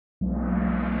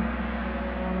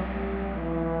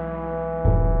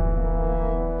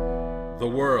The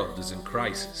world is in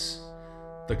crisis.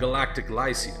 The Galactic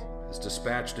Lyceum has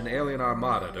dispatched an alien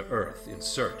armada to Earth in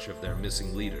search of their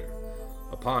missing leader.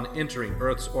 Upon entering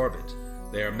Earth's orbit,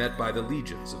 they are met by the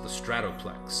legions of the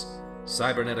Stratoplex,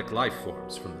 cybernetic life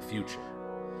forms from the future.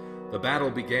 The battle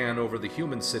began over the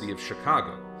human city of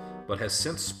Chicago, but has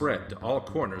since spread to all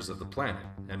corners of the planet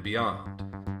and beyond.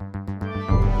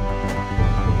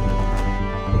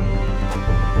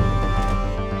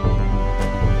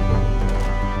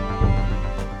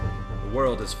 The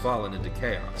world has fallen into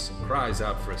chaos and cries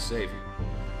out for a savior.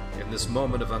 In this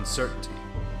moment of uncertainty,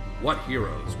 what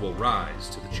heroes will rise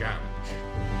to the challenge?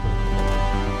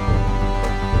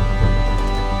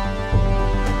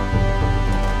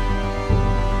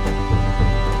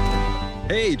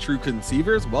 Hey, true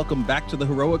conceivers, welcome back to the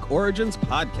Heroic Origins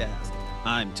podcast.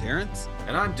 I'm Terrence.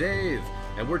 And I'm Dave,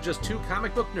 and we're just two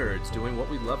comic book nerds doing what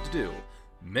we love to do.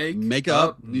 Make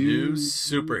up new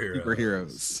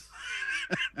superheroes.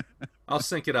 I'll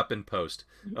sync it up in post.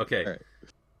 Okay. All right.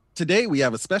 Today we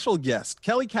have a special guest,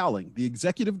 Kelly Cowling, the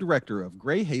executive director of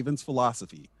Grey Havens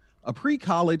Philosophy, a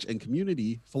pre-college and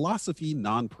community philosophy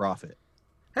nonprofit.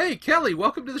 Hey, Kelly,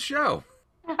 welcome to the show.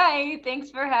 Hi, thanks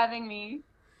for having me.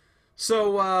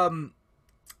 So, why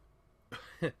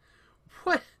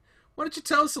don't you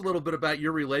tell us a little bit about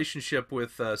your relationship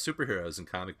with superheroes and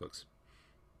comic books?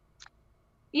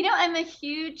 You know, I'm a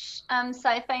huge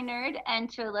sci-fi nerd and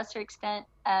to a lesser extent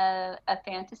a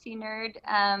fantasy nerd.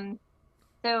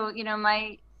 So, you know,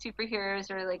 my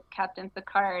superheroes are like Captain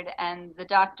Picard and the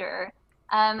Doctor.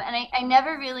 And I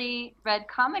never really read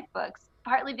comic books,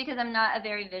 partly because I'm not a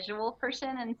very visual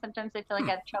person and sometimes I feel like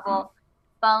I have trouble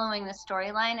following the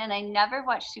storyline. And I never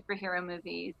watched superhero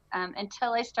movies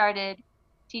until I started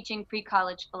teaching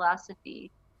pre-college philosophy.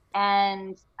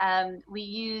 And we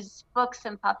use books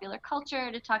and popular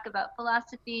culture to talk about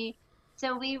philosophy.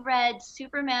 So we read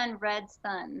Superman Red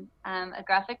Sun, a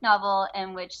graphic novel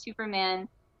in which Superman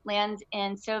lands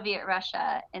in Soviet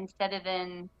Russia instead of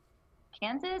in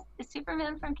Kansas. Is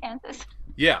Superman from Kansas?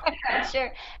 Yeah. I'm not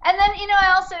sure. And then, you know,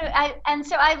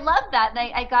 I love that. And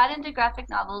I got into graphic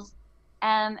novels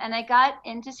and I got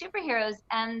into superheroes,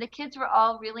 and the kids were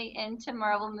all really into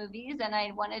Marvel movies, and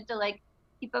I wanted to like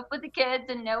keep up with the kids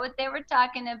and know what they were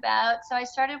talking about. So I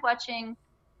started watching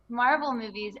Marvel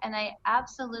movies and I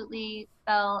absolutely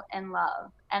fell in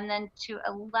love. And then to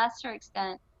a lesser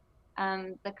extent,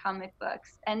 the comic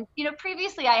books. And, you know,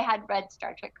 previously I had read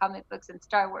Star Trek comic books and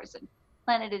Star Wars and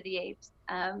Planet of the Apes.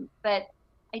 But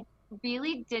I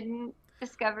really didn't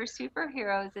discover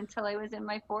superheroes until I was in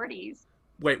my 40s.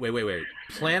 Wait.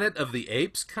 Planet of the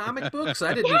Apes comic books?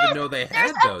 I didn't even know they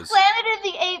had those. There's a Planet of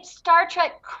the Apes Star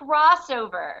Trek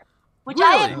crossover, which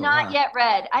Really? I have not yet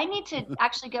read. I need to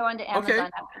actually go onto Amazon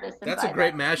after this. That's a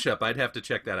great mashup. I'd have to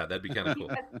check that out. That'd be kind of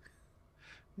cool.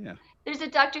 Yeah. There's a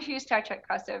Doctor Who Star Trek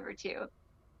crossover too.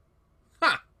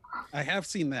 Huh. I have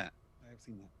seen that.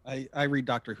 I read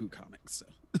Doctor Who comics, so.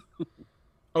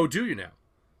 Oh, do you now?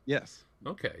 Yes.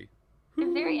 Okay.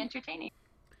 It's very entertaining.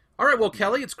 All right, well,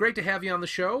 Kelly, it's great to have you on the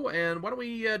show, and why don't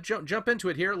we jump into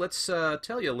it here. Let's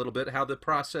tell you a little bit how the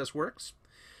process works.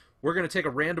 We're going to take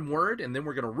a random word, and then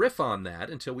we're going to riff on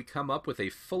that until we come up with a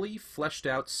fully fleshed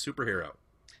out superhero.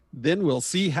 Then we'll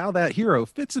see how that hero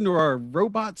fits into our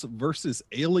robots versus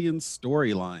aliens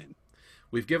storyline.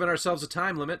 We've given ourselves a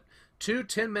time limit, 2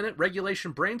 10-minute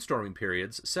regulation brainstorming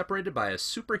periods separated by a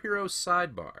superhero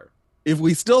sidebar. If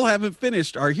we still haven't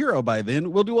finished our hero by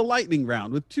then, we'll do a lightning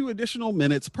round with 2 additional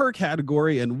minutes per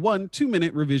category and 1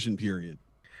 2-minute revision period.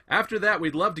 After that,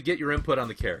 we'd love to get your input on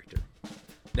the character.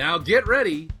 Now get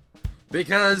ready,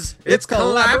 because it's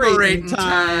collaborating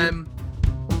time.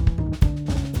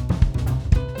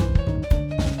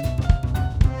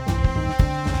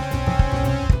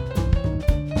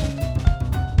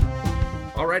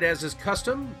 All right, as is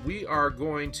custom, we are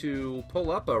going to pull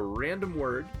up a random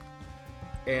word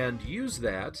and use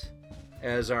that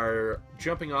as our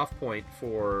jumping off point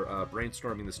for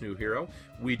brainstorming this new hero.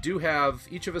 We do have,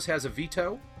 each of us has a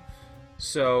veto,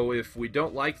 so if we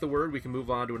don't like the word, we can move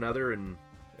on to another, and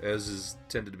as is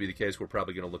tended to be the case, we're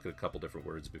probably going to look at a couple different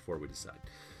words before we decide.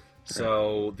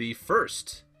 So the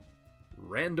first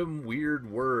random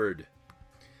weird word,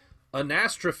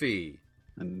 anastrophe.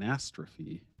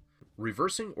 Anastrophe.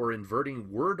 Reversing or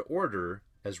inverting word order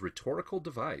as rhetorical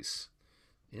device.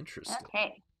 Interesting.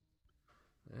 Okay.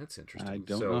 That's interesting. I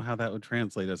don't know how that would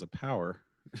translate as a power.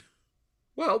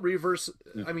 Well,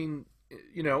 I mean,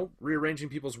 you know, rearranging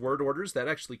people's word orders, that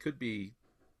actually could be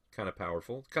kind of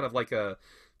powerful. Kind of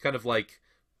like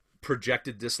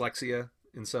projected dyslexia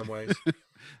in some ways.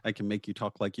 I can make you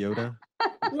talk like Yoda.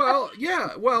 Well,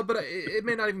 yeah. Well, but it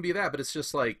may not even be that, but it's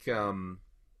just like,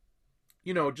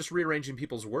 just rearranging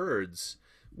people's words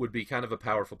would be kind of a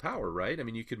powerful power, right? I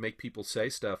mean, you could make people say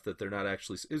stuff that they're not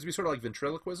actually. It would be sort of like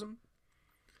ventriloquism,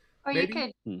 Or maybe.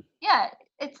 you could, yeah,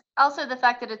 it's also the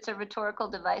fact that it's a rhetorical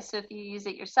device. So if you use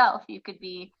it yourself, you could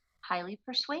be highly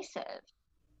persuasive.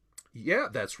 Yeah,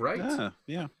 that's right.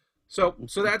 Yeah. So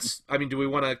that's. I mean, do we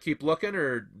want to keep looking,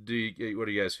 or what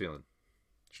are you guys feeling?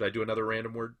 Should I do another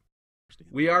random word?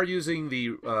 We are using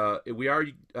the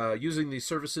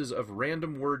services of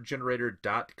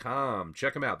randomwordgenerator.com.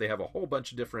 Check them out. They have a whole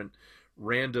bunch of different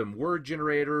random word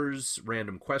generators,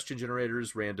 random question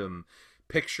generators, random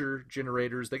picture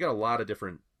generators. They got a lot of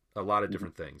different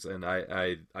things, and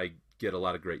I get a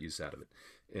lot of great use out of it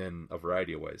in a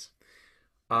variety of ways.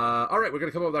 All right, we're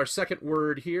going to come up with our second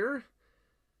word here.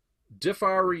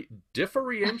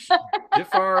 Differentiation. They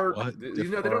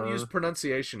don't use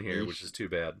pronunciation here, which is too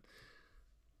bad.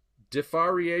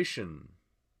 Differentiation,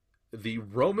 the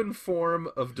Roman form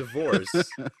of divorce.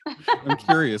 I'm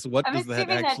curious, what I'm does that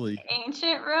actually? That's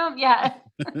ancient Rome, yeah.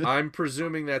 I'm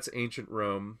presuming that's ancient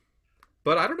Rome,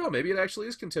 but I don't know. Maybe it actually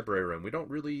is contemporary Rome.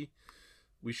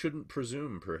 We shouldn't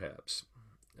presume, perhaps.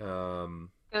 Go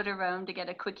to Rome to get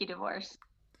a quickie divorce.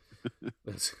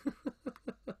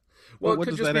 Well, what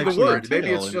it could does just that be the word. Maybe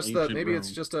entail it's in just ancient Rome?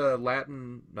 it's just a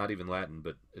Latin, not even Latin,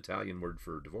 but Italian word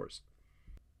for divorce.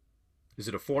 Is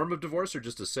it a form of divorce or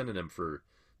just a synonym for?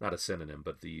 Not a synonym,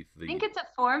 but the. I think it's a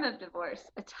form of divorce,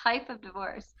 a type of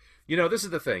divorce. This is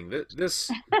the thing. This.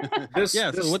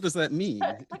 Yeah. So what does that mean?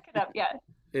 Look it up. Yeah.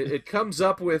 It comes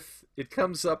up with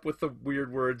the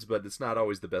weird words, but it's not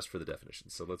always the best for the definition.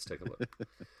 So let's take a look.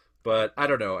 But I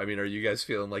don't know. I mean, are you guys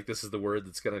feeling like this is the word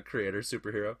that's going to create our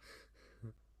superhero?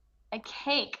 A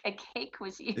cake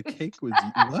was used. A cake was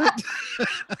what?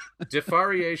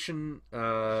 Differentiation.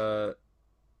 They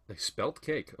spelt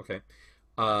cake. Okay.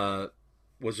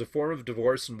 Was a form of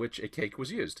divorce in which a cake was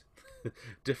used.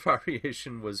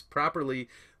 Differentiation was properly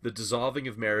the dissolving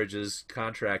of marriages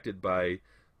contracted by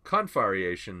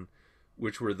confariation,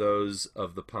 which were those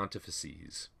of the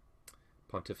pontifices.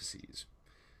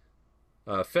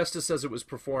 Festus says it was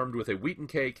performed with a wheaten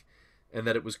cake, and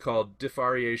that it was called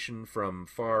differentiation from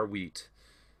far wheat.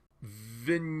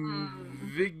 Vigeners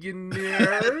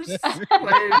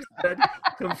claims that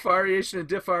confariation and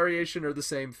differentiation are the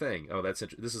same thing. Oh, that's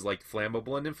interesting. This is like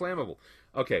flammable and inflammable.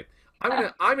 Okay,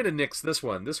 I'm gonna nix this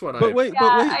one. But wait.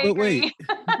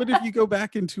 But if you go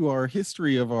back into our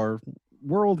history of our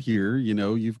world here,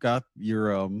 you've got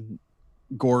your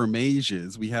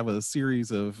gourmages. We have a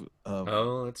series of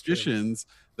traditions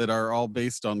that are all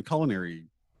based on culinary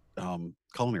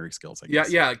skills, I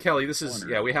guess. Yeah, Kelly, this is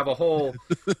we have a whole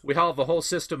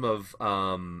system of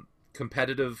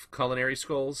competitive culinary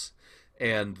schools,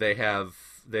 and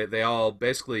they all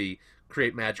basically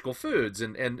create magical foods,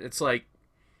 and it's like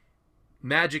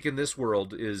magic in this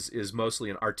world is mostly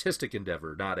an artistic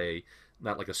endeavor, not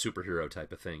like a superhero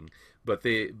type of thing, but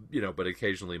but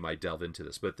occasionally might delve into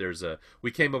this. But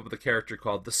we came up with a character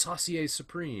called the Saucier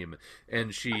Supreme,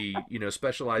 and she,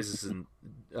 specializes in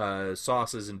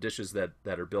sauces and dishes that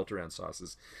are built around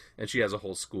sauces, and she has a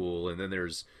whole school. And then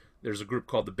there's a group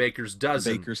called the Baker's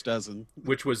Dozen,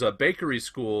 which was a bakery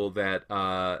school that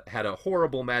had a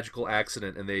horrible magical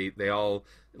accident, and they all,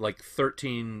 like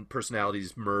 13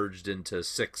 personalities merged into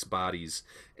 6 bodies,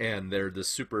 and they're the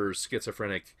super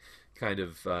schizophrenic kind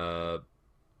of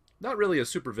not really a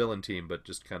super villain team, but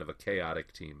just kind of a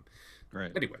chaotic team.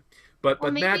 Right. Anyway, but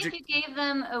maybe magic. if you gave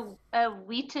them a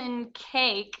wheaten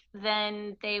cake,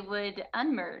 then they would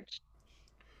unmerge.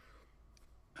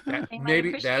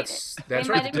 Maybe that's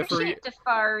right.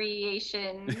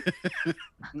 Differentiation.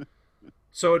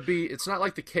 So it's not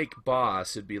like the cake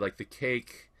boss. It'd be like the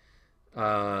cake.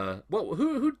 How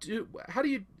do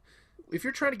you? If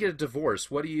you're trying to get a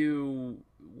divorce,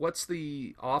 what's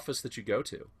the office that you go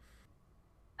to?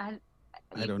 I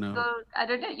don't know. I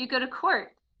don't know. You go to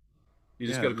court. You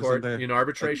just go to court in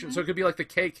arbitration. So it could be like the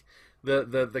cake,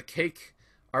 the cake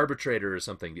arbitrator or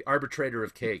something. The arbitrator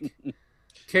of cake.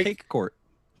 Cake court.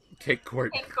 Cake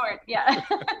court. Cake court. Yeah,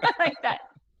 like that.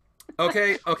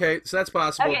 Okay. So that's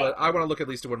possible, Okay. but I want to look at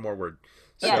least at one more word.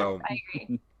 Yes, So, I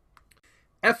agree.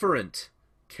 efferent,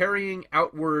 carrying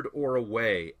outward or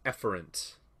away.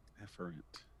 Efferent.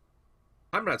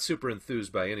 I'm not super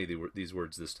enthused by any of these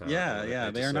words this time.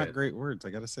 Yeah, they are not great words, I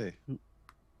gotta say.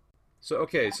 So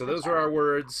those are our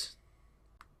words.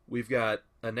 We've got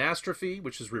anastrophe,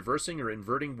 which is reversing or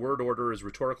inverting word order as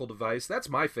rhetorical device. That's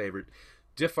my favorite.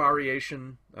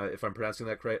 Differentiation, if I'm pronouncing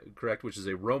that correct, which is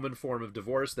a Roman form of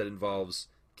divorce that involves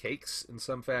cakes in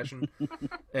some fashion.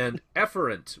 And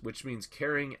efferent, which means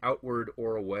carrying outward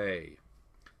or away.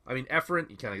 I mean, efferent.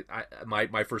 You kind of.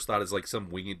 My first thought is like some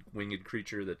winged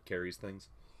creature that carries things.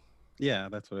 Yeah,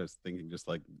 that's what I was thinking. Just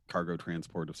like cargo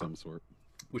transport of some sort.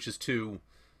 Which is too.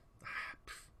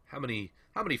 How many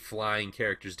flying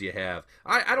characters do you have?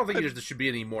 I don't think there should be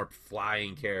any more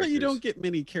flying characters. But you don't get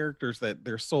many characters that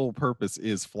their sole purpose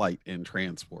is flight and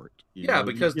transport. Yeah,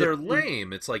 because they're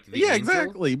lame. It's like the angel.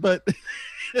 Exactly. But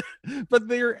but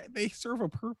they serve a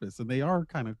purpose, and they are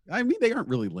kind of. I mean, they aren't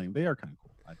really lame. They are kind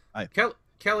of cool.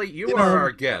 Kelly, you are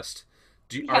our guest.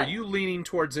 Are you leaning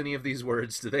towards any of these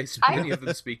words? Do any of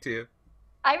them speak to you?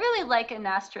 I really like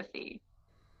anastrophe.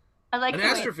 I like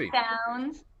anastrophe. The way it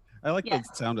sounds. I like the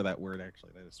sound of that word,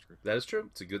 actually. That is true. That is true.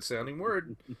 It's a good sounding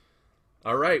word.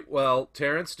 All right. Well,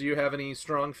 Terrence, do you have any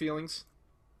strong feelings?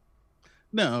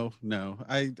 No.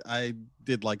 I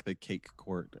did like the cake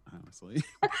court, honestly.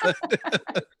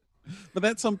 But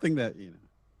that's something that,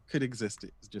 could exist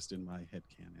just in my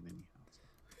headcanon anyhow.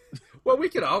 Well,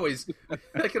 that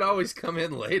could always come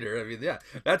in later. I mean, yeah,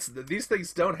 these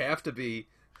things don't have to be.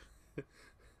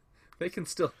 They can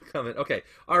still come in. Okay,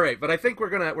 all right, but I think we're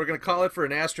gonna call it for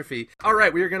anastrophe. All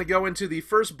right, we are gonna go into the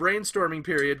first brainstorming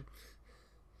period.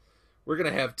 We're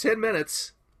gonna have 10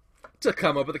 minutes to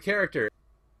come up with a character,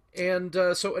 and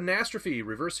so anastrophe,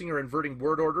 reversing or inverting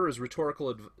word order, is a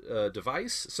rhetorical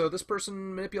device. So this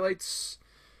person manipulates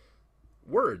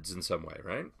words in some way,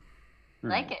 right?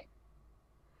 Like it.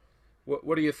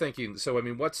 What are you thinking? So I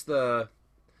mean,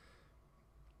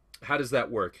 how does that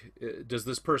work? Is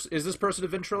this person a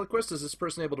ventriloquist? Is this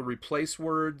person able to replace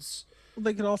words? Well,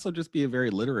 they could also just be a very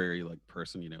literary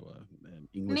person, an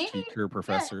English teacher,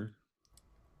 professor.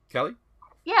 Yeah. Kelly?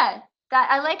 Yeah,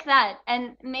 I like that.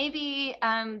 And maybe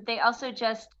they also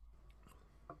just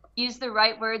use the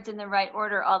right words in the right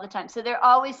order all the time. So they're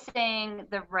always saying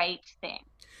the right thing.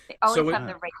 They always have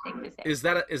the right thing to say. Is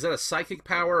that a psychic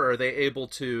power, or are they able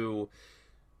to?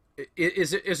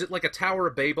 Is it like a Tower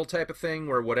of Babel type of thing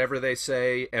where whatever they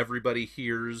say, everybody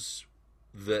hears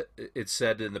it's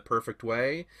said in the perfect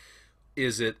way?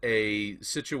 Is it a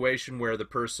situation where the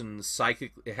person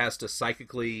has to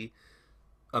psychically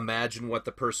imagine what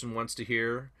the person wants to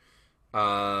hear?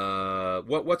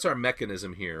 What's our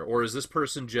mechanism here? Or is this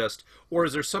person or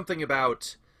is there something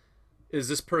about? Is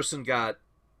this person got?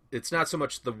 It's not so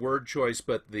much the word choice,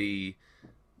 but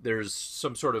there's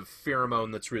some sort of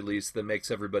pheromone that's released that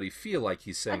makes everybody feel like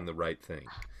he's saying the right thing.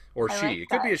 Or she. Like it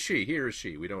could be a she. He or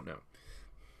she. We don't know.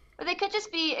 Or they could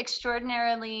just be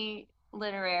extraordinarily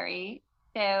literary.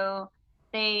 So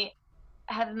they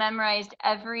have memorized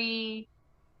every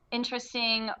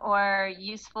interesting or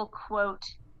useful quote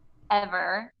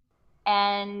ever.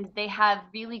 And they have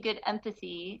really good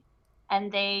empathy. And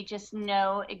they just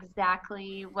know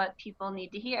exactly what people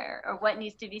need to hear or what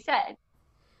needs to be said.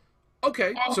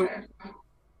 Okay, so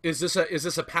is this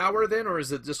a power then, or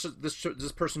is it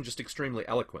this person just extremely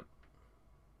eloquent?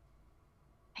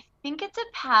 I think it's a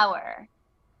power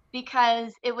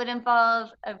because it would involve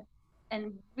a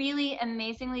really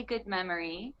amazingly good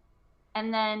memory,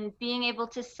 and then being able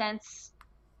to sense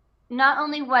not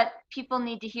only what people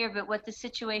need to hear, but what the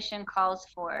situation calls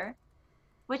for,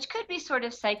 which could be sort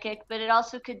of psychic, but it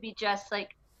also could be just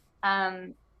like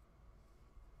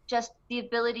just the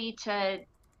ability to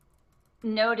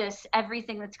notice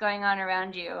everything that's going on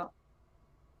around you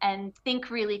and think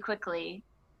really quickly.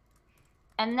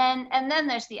 And then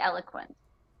there's the eloquence.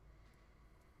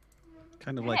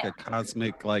 Kind of like a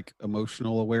cosmic,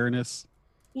 emotional awareness.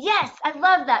 Yes, I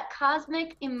love that.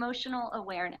 Cosmic emotional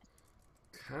awareness.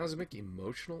 Cosmic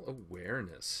emotional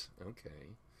awareness. Okay.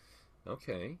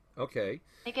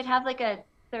 They could have a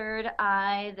third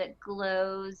eye that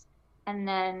glows, and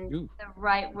then the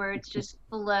right words just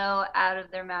flow out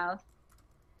of their mouth.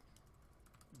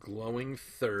 Glowing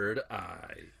third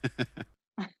eye.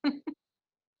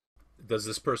 Does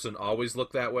this person always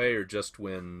look that way, or just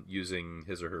when using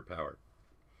his or her power?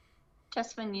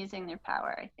 Just when using their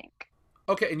power, I think.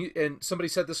 Okay, and somebody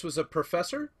said this was a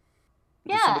professor?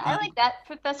 Yeah, I like that.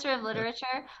 Professor of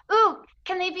literature. Ooh,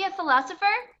 can they be a philosopher?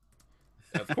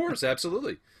 Of course,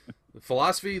 absolutely.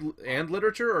 Philosophy and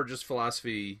literature, or just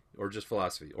philosophy, or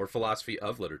philosophy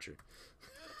of literature?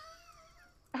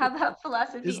 How about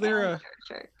philosophy and literature?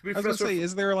 I was going to say,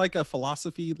 is there a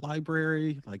philosophy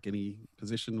library, any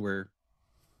position where,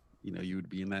 you would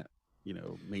be in that,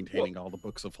 maintaining all the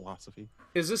books of philosophy?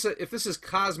 Is this if this is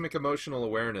cosmic emotional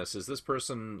awareness, is this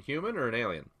person human or an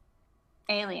alien?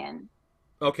 Alien.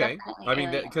 Okay.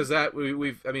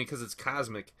 Definitely because it's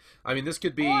cosmic. I mean, this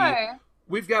could be.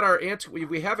 We've got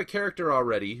we have a character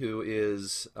already who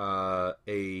is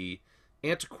a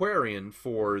antiquarian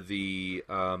for the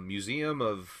Museum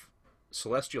of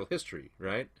Celestial History,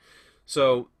 right?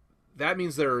 So that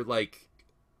means they're like,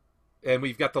 and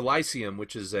we've got the Lyceum,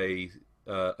 which is the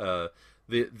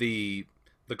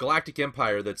Galactic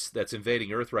Empire that's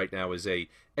invading Earth right now is a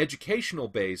educational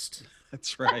based.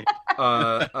 That's right.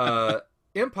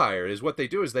 Empire is what they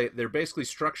do is they're basically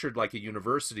structured like a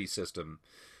university system,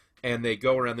 and they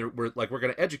go around there. We're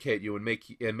going to educate you and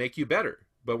make you better,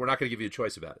 but we're not going to give you a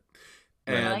choice about it.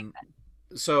 And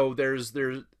so there's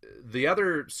the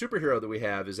other superhero that we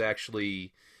have is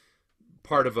actually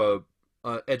part of a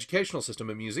educational system,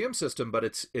 a museum system, but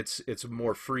it's a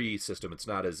more free system. It's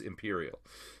not as imperial.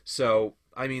 So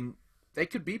I mean, they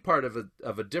could be part of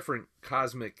a different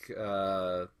cosmic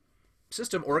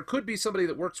system, or it could be somebody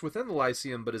that works within the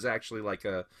Lyceum but is actually like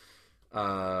a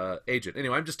agent.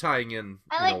 Anyway, I'm just tying in.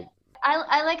 I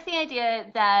like the idea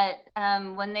that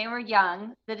when they were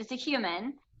young, that it's a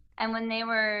human, and when they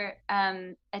were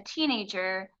a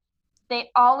teenager,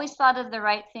 they always thought of the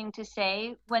right thing to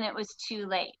say when it was too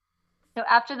late. So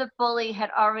after the bully had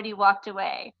already walked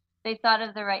away, they thought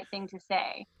of the right thing to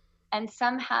say, and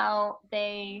somehow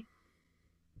they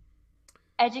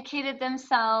educated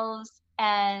themselves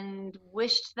and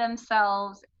wished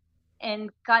themselves and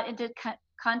got into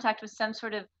contact with some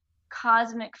sort of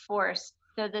cosmic force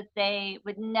so that they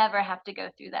would never have to go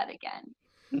through that again.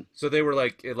 So they were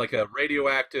like a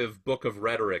radioactive book of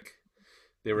rhetoric.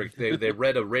 They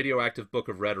read a radioactive book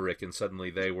of rhetoric, and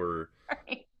suddenly they were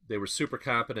Right. They were super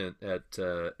competent at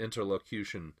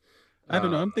interlocution. I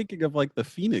don't know. I'm thinking of like the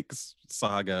Phoenix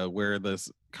saga, where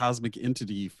this cosmic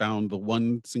entity found the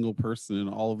one single person in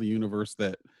all of the universe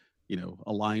that,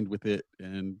 aligned with it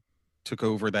and took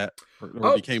over that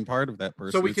or became part of that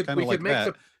person. So we could make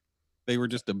that. They were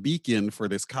just a beacon for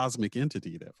this cosmic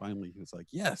entity that finally was like,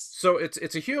 yes. So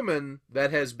it's a human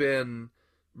that has been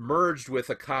merged with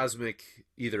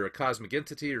either a cosmic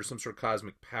entity or some sort of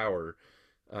cosmic power.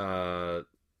 I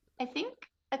think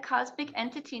a cosmic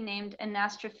entity named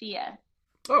Anastasia.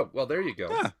 Oh, well, there you go.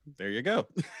 Yeah, there you go.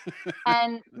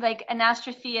 And like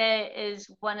Anastasia is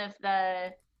one of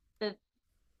the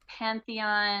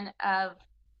pantheon of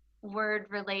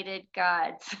word-related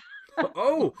gods.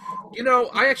 Oh,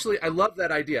 I love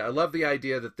that idea. I love the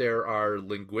idea that there are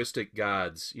linguistic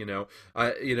gods,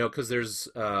 because there's,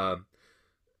 I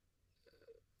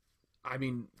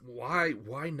mean, why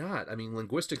not? I mean,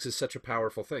 linguistics is such a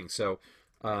powerful thing. So,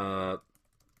 part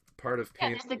of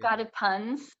there's the god of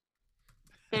puns.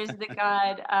 There's the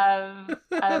god of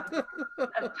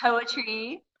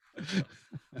poetry.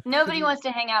 Nobody wants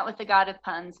to hang out with the god of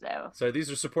puns, though. So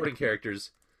these are supporting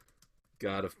characters.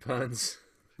 God of puns.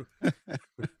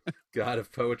 God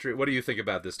of poetry. What do you think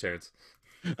about this, Terrence?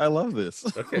 I love this.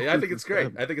 Okay, I think it's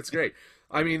great.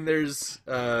 I mean, there's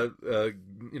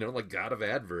like God of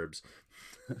adverbs.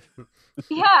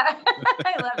 Yeah,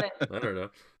 I love it. I don't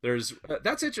know. There's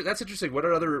that's interesting. What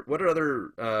are other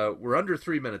we're under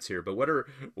 3 minutes here, but what are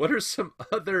some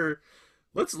other?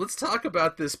 Let's talk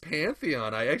about this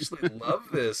pantheon. I actually love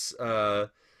this. So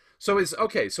is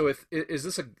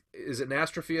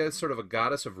Anastasia sort of a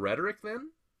goddess of rhetoric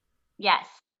then? Yes,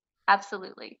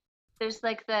 absolutely. There's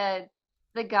like the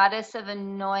goddess of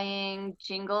annoying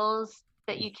jingles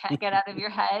that you can't get out of your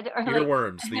head, or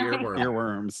earworms. The earworms.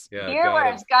 Earworms. Yeah,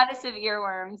 earworms. Goddess of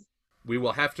earworms. We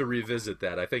will have to revisit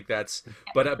that. I think that's.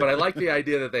 But I like the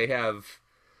idea that they have.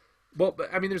 Well,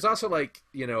 I mean, there's also like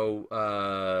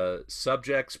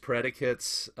subjects,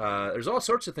 predicates. There's all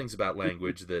sorts of things about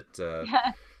language that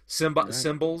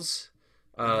symbols.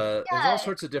 There's all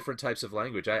sorts of different types of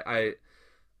language.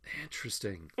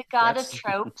 Interesting. The god of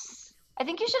tropes. I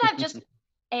think you should have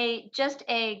just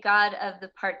a god of the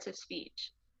parts of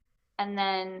speech, and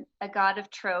then a god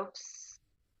of tropes,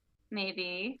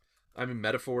 maybe. I mean,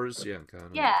 metaphors. Yeah.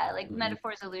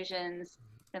 Metaphors, illusions.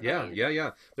 Similes. Yeah.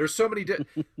 There's so many.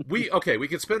 We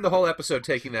could spend the whole episode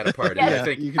taking that apart. Yes.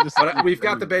 I think, but we've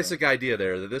got the basic idea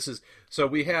there. That this is so.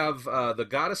 We have the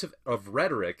goddess of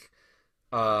rhetoric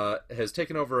has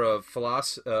taken over a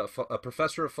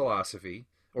professor of philosophy,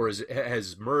 or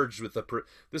has merged with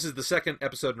this is the second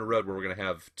episode in a row where we're going to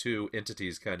have two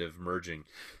entities kind of merging,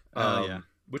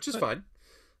 which is fine.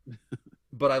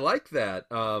 But I like that.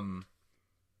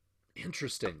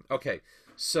 Interesting. Okay,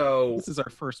 so this is our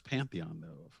first pantheon,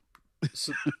 though.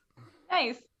 So,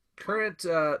 nice. Current.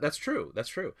 That's true.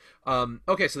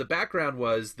 Okay, so the background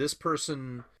was this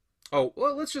person. Oh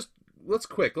well, let's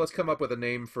come up with a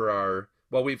name for our.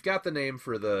 Well, we've got the name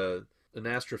for the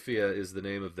Anastasia is the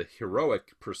name of the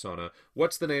heroic persona.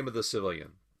 What's the name of the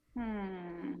civilian?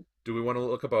 Do we want to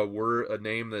look up a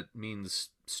name that means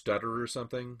stutter or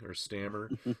something, or stammer?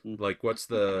 Like, what's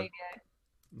the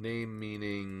name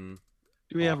meaning?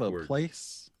 Do we awkward? Have a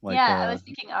place? I was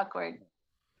thinking awkward.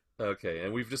 Okay,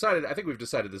 and I think we've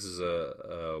decided this is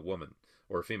a woman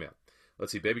or a female.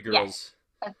 Let's see, baby girls.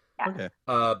 Yes. Okay.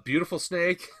 Beautiful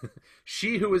snake.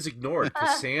 She who is ignored,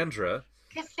 Cassandra.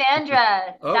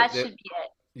 Cassandra. Oh, that should be it.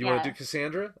 You want to do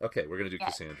Cassandra? Okay, we're going to do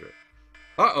Yes. Cassandra.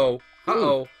 Uh-oh.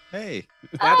 Uh-oh. Hey.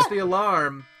 That's the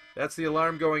alarm. That's the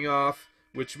alarm going off,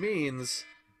 which means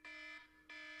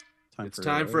it's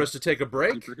time for us to take a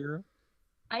break. Superhero?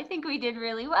 I think we did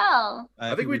really well.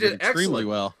 I think we did extremely excellent.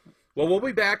 well. Well, we'll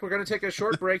be back. We're going to take a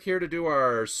short break here to do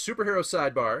our superhero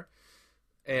sidebar,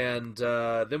 and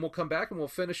then we'll come back and we'll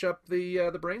finish up the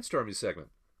brainstorming segment.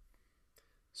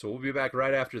 So we'll be back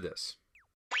right after this.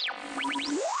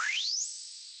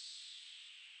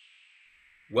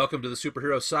 Welcome to the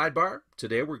superhero sidebar.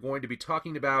 Today we're going to be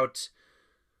talking about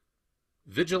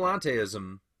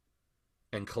vigilanteism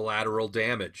and collateral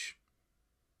damage.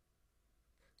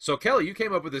 So Kelly, you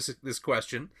came up with this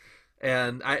question,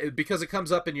 and because it comes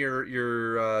up in your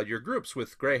groups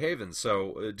with Grey Haven.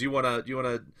 So do you wanna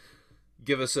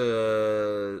give us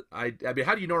I mean,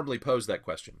 how do you normally pose that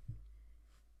question?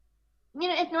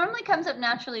 It normally comes up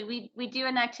naturally. We do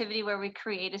an activity where we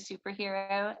create a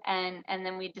superhero, and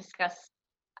then we discuss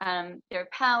their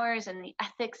powers and the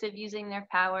ethics of using their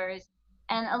powers.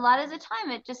 And a lot of the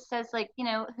time it just says, like,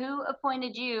 who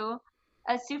appointed you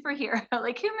a superhero?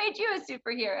 Like, who made you a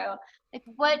superhero? Like,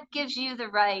 what gives you the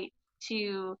right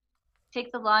to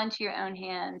take the law into your own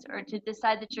hands, or to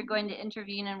decide that you're going to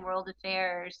intervene in world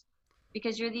affairs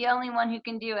because you're the only one who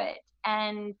can do it?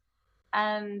 And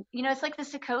it's like the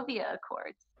Sokovia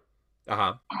Accords.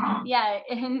 Yeah,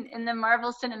 in the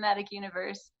Marvel Cinematic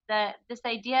Universe, this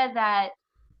idea that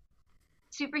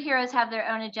superheroes have their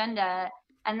own agenda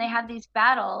and they have these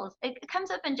battles. It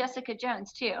comes up in Jessica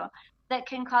Jones too, that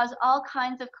can cause all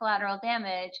kinds of collateral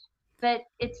damage, but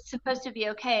it's supposed to be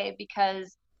okay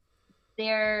because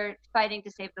they're fighting to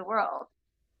save the world.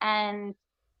 And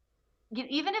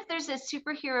even if there's a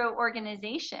superhero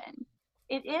organization,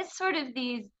 it is sort of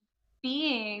these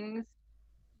beings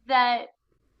that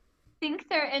think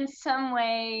they're in some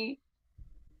way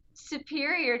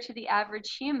superior to the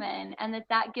average human, and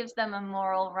that gives them a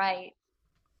moral right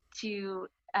to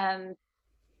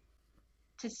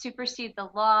supersede the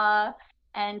law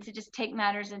and to just take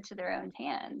matters into their own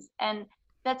hands. And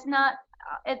it's not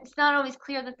always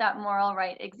clear that moral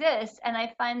right exists. And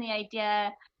I find the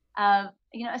idea of,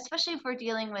 especially if we're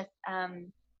dealing with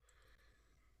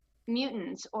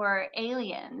mutants or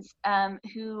aliens,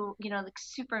 who, like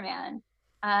Superman,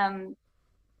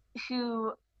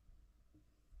 who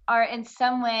are in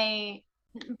some way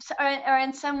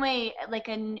like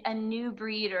a new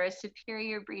breed or a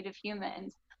superior breed of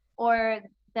humans, or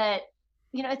that,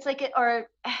 it's like or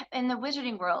in the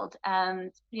wizarding world,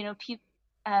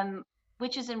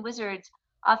 witches and wizards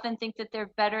often think that they're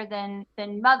better than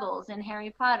muggles in Harry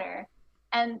Potter,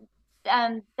 and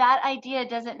that idea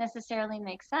doesn't necessarily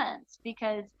make sense,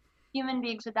 because human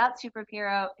beings without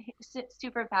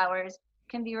superpowers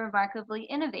can be remarkably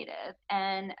innovative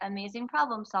and amazing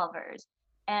problem solvers,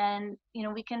 and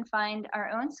we can find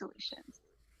our own solutions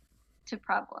to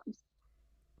problems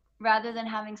rather than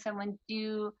having someone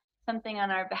do something on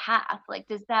our behalf. Like,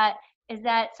 is that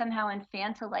somehow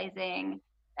infantilizing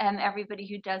everybody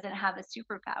who doesn't have a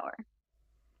superpower?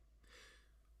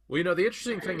 Well, the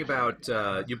interesting thing about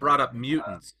you brought up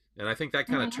mutants, and I think that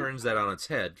kind of turns that on its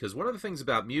head, because one of the things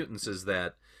about mutants is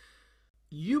that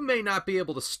you may not be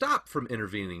able to stop from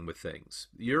intervening with things.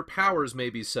 Your powers may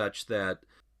be such that,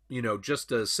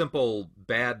 just a simple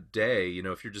bad day,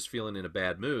 if you're just feeling in a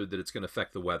bad mood, that it's going to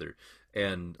affect the weather,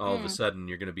 and all of a sudden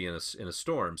you're going to be in a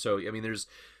storm. So, I mean, there's,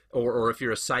 or if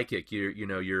you're a psychic,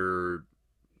 your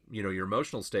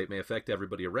emotional state may affect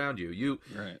everybody around you.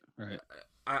 Right.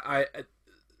 I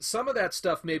some of that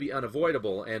stuff may be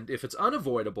unavoidable, and if it's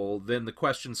unavoidable, then the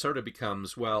question sort of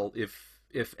becomes, well, if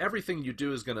everything you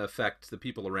do is going to affect the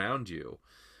people around you,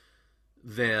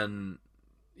 then,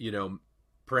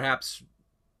 perhaps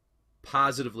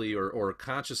positively or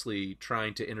consciously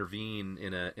trying to intervene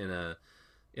in a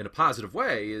positive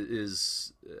way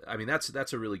is, I mean,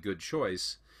 that's a really good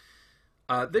choice.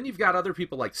 Then you've got other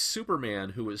people like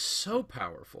Superman, who is so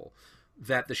powerful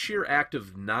that the sheer act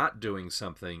of not doing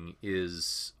something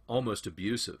is almost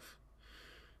abusive.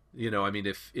 I mean,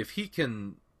 if he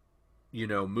can,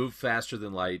 move faster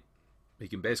than light, he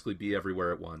can basically be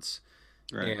everywhere at once.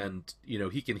 Right. And,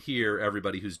 he can hear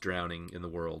everybody who's drowning in the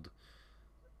world.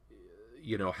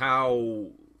 How,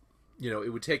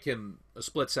 it would take him a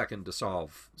split second to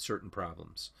solve certain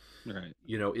problems. Right.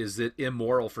 Is it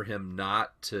immoral for him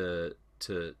not to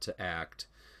act?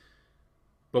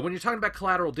 But when you're talking about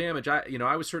collateral damage,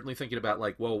 I was certainly thinking about,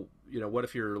 like, well, what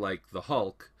if you're like the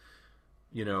Hulk,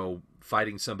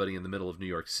 fighting somebody in the middle of New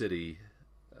York City.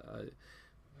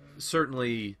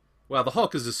 Certainly, well, the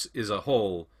Hulk is a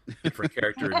whole different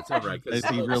character in its own right. Is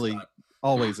he really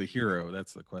always a hero?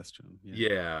 That's the question.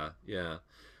 Yeah.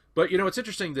 But it's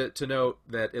interesting to note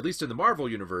that at least in the Marvel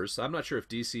universe, I'm not sure if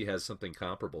DC has something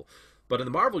comparable, but in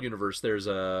the Marvel universe, there's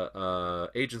a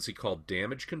agency called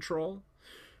Damage Control,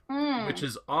 which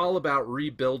is all about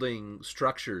rebuilding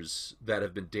structures that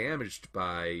have been damaged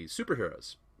by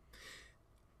superheroes.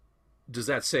 Does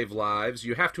that save lives?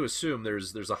 You have to assume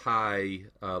there's a high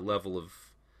level of.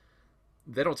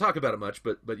 They don't talk about it much,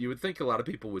 but you would think a lot of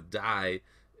people would die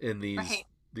in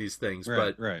these things.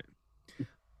 Right.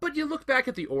 But you look back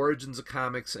at the origins of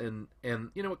comics, and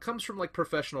it comes from like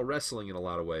professional wrestling in a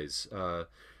lot of ways.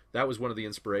 That was one of the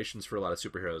inspirations for a lot of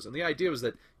superheroes, and the idea was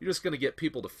that you're just going to get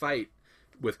people to fight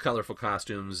with colorful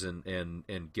costumes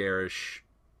and garish,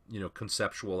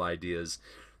 conceptual ideas,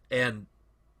 and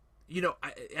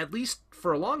at least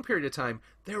for a long period of time,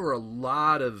 there were a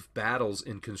lot of battles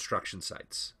in construction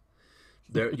sites.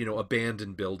 There,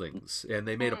 abandoned buildings, and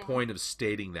they made a point of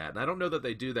stating that. And I don't know that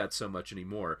they do that so much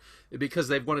anymore because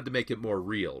they've wanted to make it more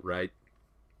real, right?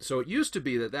 So it used to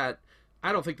be that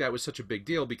I don't think that was such a big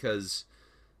deal because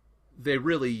they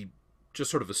really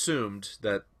just sort of assumed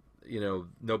that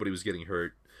nobody was getting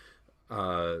hurt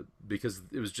because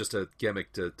it was just a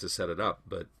gimmick to set it up.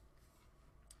 But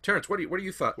Terrence, what are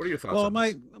your thoughts? Well, on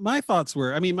this? my thoughts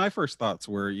were, my first thoughts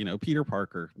were, Peter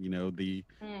Parker,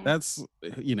 that's,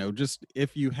 just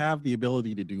if you have the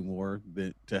ability to do more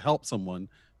to help someone,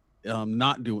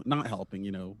 not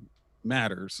helping,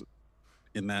 matters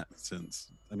in that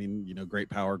sense.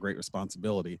 Great power, great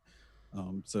responsibility.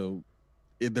 So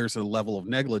there's a level of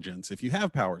negligence if you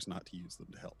have powers not to use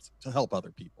them to help other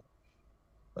people.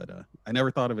 But I never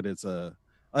thought of it as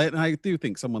and I do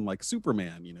think someone like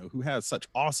Superman, who has such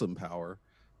awesome power,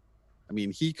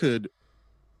 he could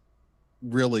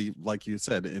really, like you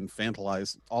said,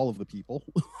 infantilize all of the people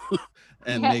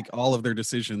and make all of their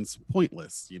decisions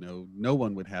pointless. No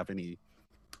one would have any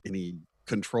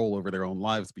control over their own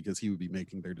lives because he would be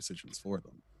making their decisions for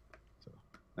them. So,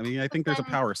 I think there's a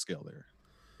power scale there.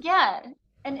 Yeah.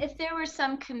 And if there were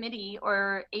some committee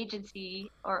or agency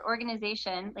or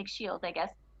organization, like S.H.I.E.L.D., I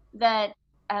guess, that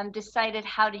decided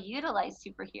how to utilize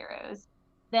superheroes,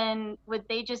 then would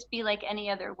they just be like any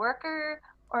other worker,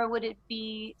 or would it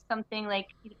be something like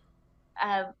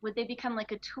would they become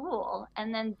like a tool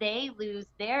and then they lose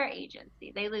their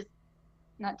agency? They lose,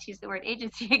 not to use the word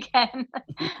agency again,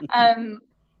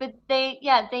 but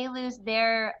they lose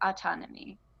their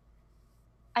autonomy.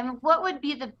 What would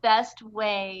be the best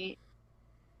way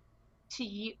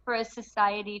for a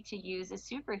society to use a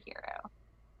superhero?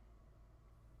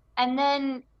 And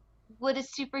then would a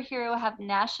superhero have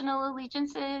national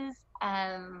allegiances?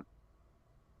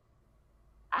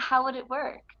 How would it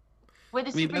work? Would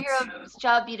a superhero's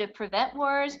job be to prevent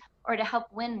wars or to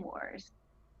help win wars?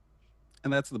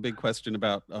 And that's the big question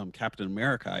about Captain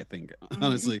America, I think.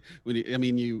 Honestly,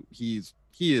 he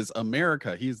is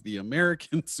America. He's the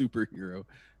American superhero.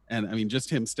 And just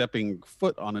him stepping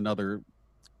foot on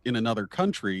in another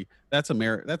country, that's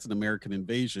an American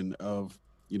invasion of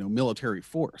military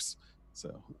force.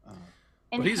 So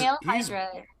and Hail Hydra,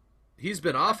 he's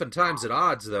been oftentimes at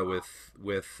odds though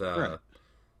with right.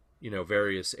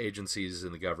 Various agencies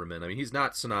in the government. He's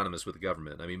not synonymous with the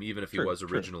government. Even if he was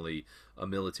originally a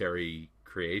military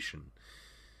creation.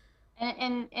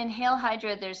 And in Hail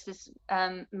Hydra, there's this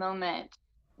moment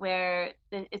where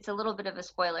it's a little bit of a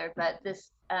spoiler, but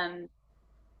this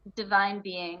divine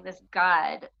being, this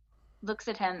god, looks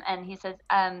at him and he says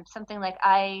something like,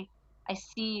 I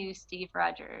see you, Steve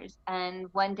Rogers, and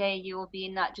one day you will be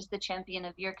not just the champion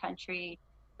of your country,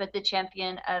 but the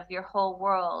champion of your whole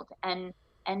world and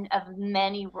of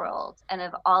many worlds and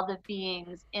of all the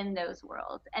beings in those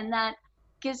worlds. And that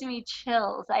gives me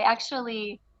chills. I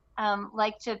actually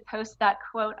like to post that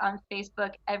quote on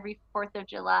Facebook every 4th of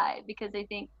July because I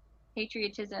think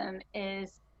patriotism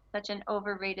is such an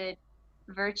overrated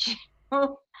virtue.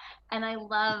 And I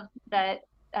love that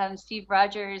Steve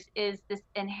Rogers is this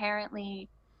inherently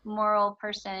moral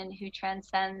person who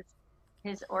transcends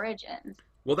his origins.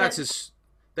 Well, that's his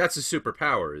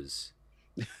superpower, is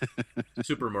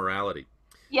super morality.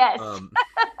 Yes.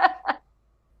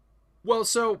 Well,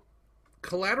 so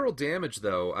collateral damage,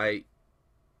 though,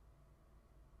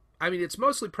 it's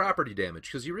mostly property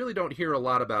damage because you really don't hear a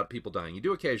lot about people dying. You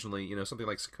do occasionally, something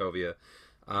like Sokovia,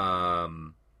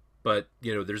 but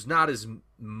there's not as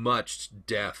much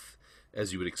death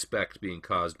as you would expect being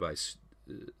caused by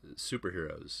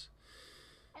superheroes.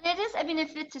 And it is,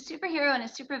 if it's a superhero and a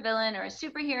supervillain or a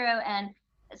superhero and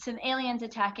some aliens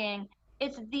attacking,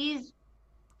 it's these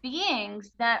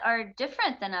beings that are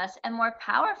different than us and more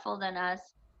powerful than us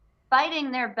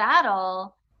fighting their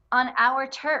battle on our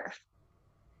turf.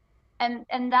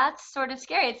 And that's sort of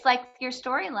scary. It's like your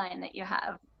storyline that you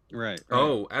have. Right.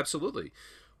 Oh, absolutely.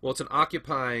 Well, it's an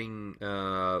occupying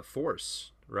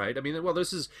force, right? I mean, well,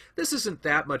 this isn't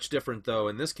that much different though.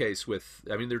 In this case,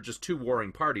 I mean, they're just two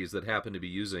warring parties that happen to be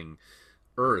using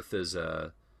Earth as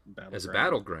a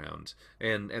battleground,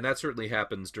 and that certainly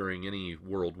happens during any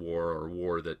world war or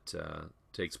war that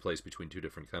takes place between two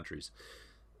different countries.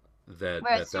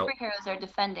 Whereas superheroes are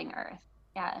defending Earth.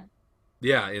 Yeah.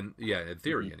 Yeah, in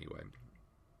theory anyway.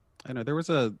 I know there was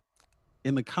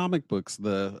in the comic books,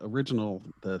 the original,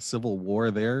 the Civil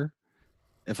War there,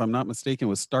 if I'm not mistaken,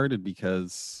 was started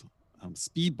because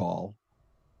Speedball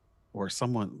or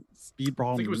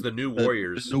Speedball. I think it was the New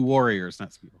Warriors. The New Warriors, not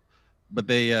Speedball. But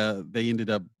they ended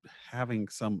up having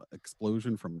some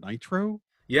explosion from Nitro.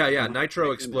 Yeah, Nitro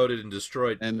exploded and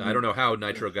destroyed. And I don't know how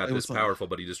Nitro got this powerful,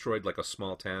 but he destroyed like a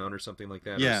small town or something like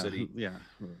that, or a city.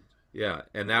 Yeah,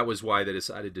 and that was why they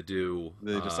decided to do.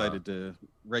 They decided to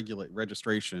regulate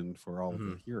registration for all of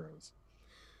the heroes,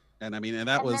 and I mean, and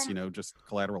that was just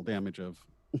collateral damage of.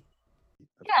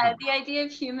 Yeah, the idea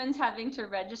of humans having to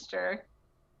register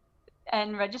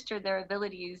their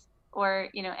abilities, or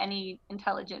any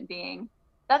intelligent being,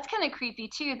 that's kind of creepy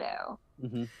too, though.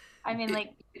 Mm-hmm. I mean,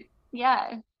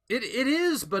 yeah. It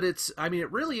is, but it's. I mean,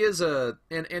 it really is and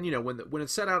when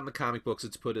it's set out in the comic books,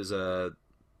 it's put as a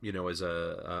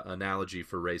analogy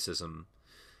for racism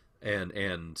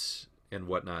and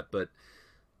whatnot. But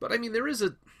I mean, there is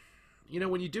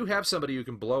when you do have somebody who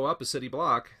can blow up a city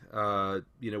block,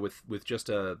 with just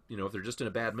if they're just in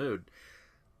a bad mood.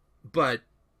 But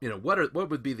what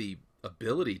would be the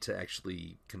ability to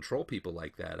actually control people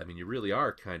like that? I mean, you really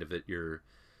are kind of at your.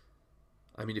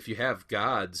 I mean, if you have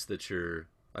gods that you're.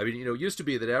 I mean, it used to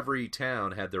be that every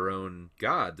town had their own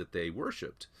god that they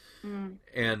worshipped. Mm.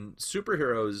 And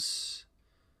superheroes,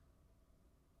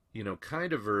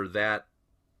 kind of are that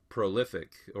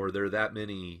prolific, or there are that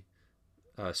many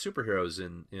superheroes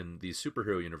in these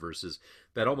superhero universes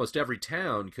that almost every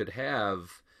town could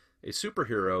have a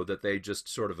superhero that they just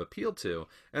sort of appealed to.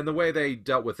 And the way they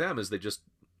dealt with them is they just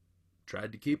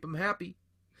tried to keep them happy.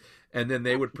 And then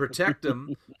they would protect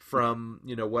them from,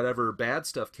 whatever bad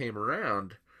stuff came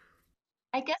around.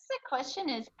 I guess the question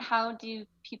is, how do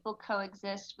people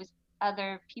coexist with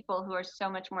other people who are so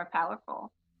much more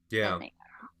powerful? Yeah.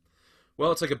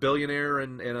 Well, it's like a billionaire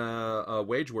and a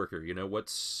wage worker. It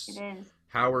is.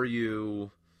 How are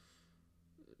you?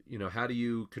 How do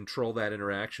you control that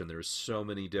interaction? There's so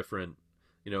many different.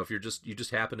 If you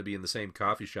just happen to be in the same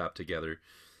coffee shop together.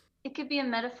 It could be a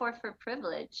metaphor for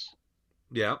privilege.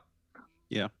 Yeah.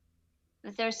 Yeah.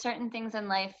 There's certain things in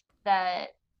life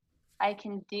that I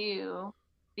can do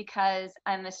because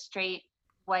I'm a straight,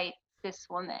 white, cis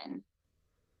woman,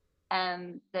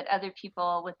 that other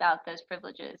people without those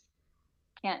privileges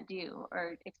can't do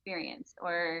or experience,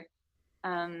 or,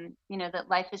 that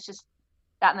life is just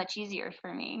that much easier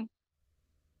for me.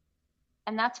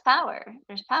 And that's power.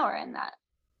 There's power in that.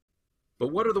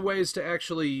 But what are the ways to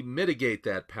actually mitigate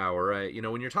that power?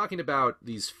 When you're talking about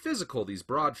these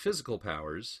broad physical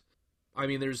powers, I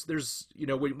mean, there's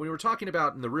when we're talking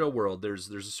about in the real world, there's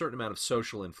a certain amount of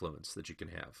social influence that you can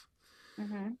have.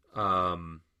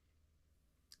 Mm-hmm.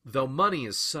 Though money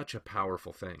is such a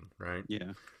powerful thing, right?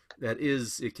 Yeah.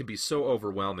 It can be so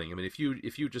overwhelming. I mean, if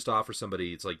you just offer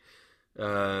somebody, it's like,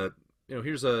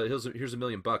 here's $1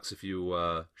 million if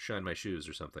you shine my shoes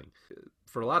or something.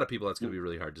 For a lot of people, that's going to be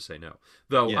really hard to say no.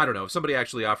 Though, yeah. I don't know, if somebody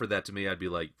actually offered that to me, I'd be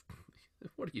like,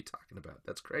 what are you talking about?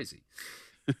 That's crazy.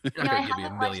 You're not going to give me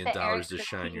 $1 million to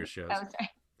shine your shoes. Oh, sorry.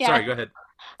 Yeah. Sorry, go ahead.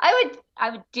 I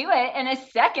would do it in a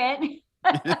second.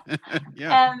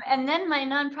 Yeah. And then my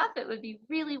nonprofit would be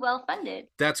really well funded.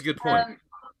 That's a good point.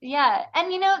 Yeah.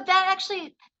 And that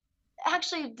actually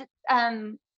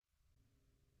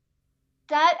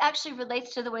that actually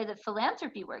relates to the way that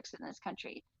philanthropy works in this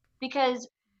country, because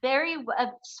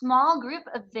a small group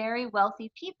of very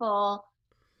wealthy people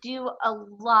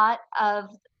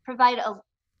provide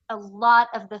a lot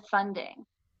of the funding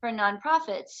for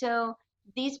nonprofits. So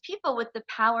these people with the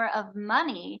power of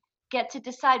money get to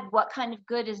decide what kind of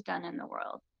good is done in the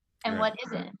world and what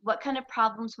isn't, what kind of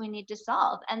problems we need to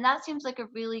solve. And that seems like a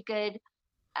really good,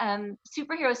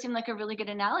 superheroes seem like a really good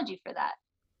analogy for that.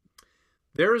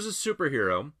 There is a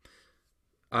superhero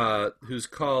who's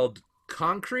called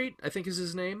Concrete, I think is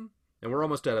his name, and we're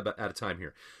almost out of time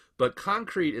here. But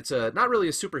Concrete, it's not really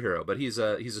a superhero, but he's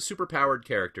a super powered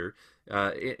character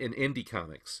in indie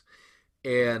comics,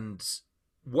 and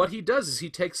what he does is he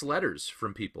takes letters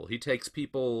from people. He takes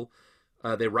people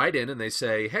They write in and they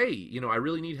say, hey, I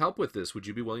really need help with this. Would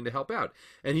you be willing to help out?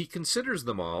 And he considers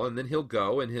them all, and then he'll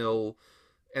go and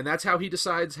that's how he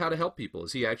decides how to help people,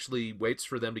 is he actually waits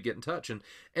for them to get in touch. And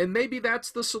maybe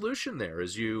that's the solution there,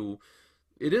 it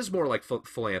is more like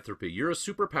philanthropy. You're a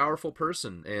super powerful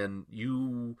person, and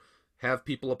you have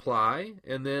people apply,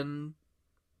 and then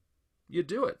you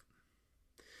do it.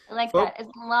 I like that, as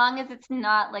long as it's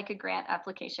not like a grant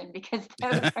application, because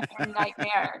those are a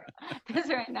nightmare. Those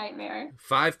are a nightmare.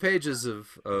 5 pages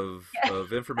of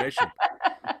information.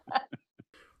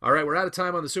 All right, we're out of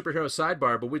time on the superhero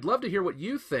sidebar, but we'd love to hear what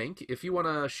you think. If you want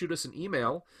to shoot us an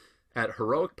email at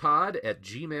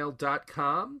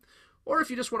heroicpod@gmail.com, or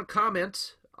if you just want to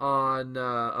comment on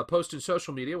a post in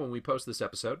social media when we post this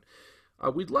episode,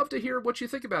 we'd love to hear what you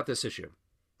think about this issue.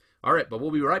 All right, but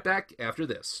we'll be right back after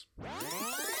this.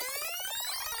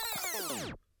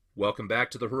 Welcome back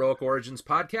to the Heroic Origins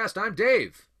podcast. I'm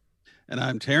Dave. And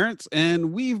I'm Terrence,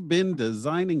 and we've been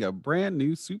designing a brand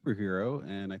new superhero,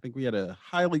 and I think we had a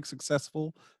highly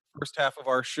successful first half of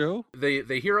our show.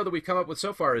 The hero that we've come up with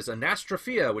so far is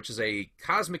Anastasia, which is a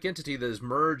cosmic entity that is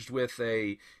merged with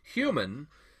a human,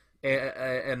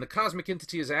 and the cosmic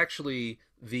entity is actually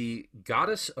the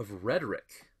goddess of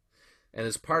rhetoric, and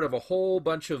is part of a whole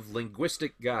bunch of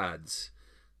linguistic gods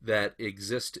that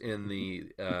exist in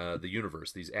the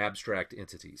universe, these abstract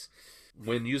entities.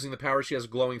 When using the power, she has a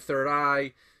glowing third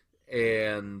eye,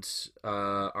 and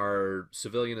our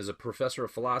civilian is a professor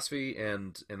of philosophy,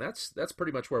 and that's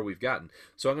pretty much where we've gotten.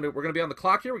 So we're gonna be on the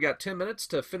clock here. We got 10 minutes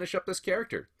to finish up this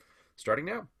character, starting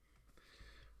now.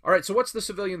 All right. So what's the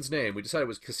civilian's name? We decided it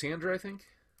was Cassandra, I think.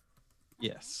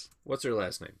 Yes. What's her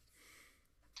last name?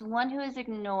 The one who is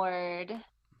ignored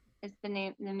is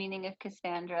the meaning of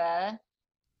Cassandra.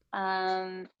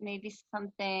 Maybe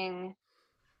something.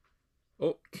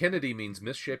 Oh, Kennedy means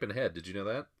misshapen head. Did you know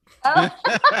that? Oh.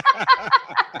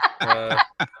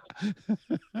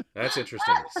 That's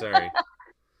interesting. Sorry.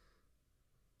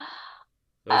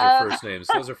 Those are first names.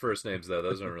 Those are first names, though.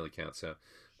 Those don't really count. So,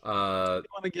 you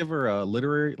want to give her a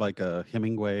literary, like a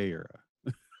Hemingway or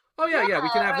a... Oh yeah. We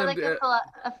can have them. Like a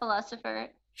philosopher.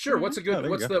 Sure. What's a good?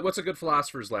 What's a good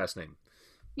philosopher's last name?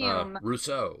 Hume.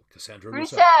 Rousseau. Cassandra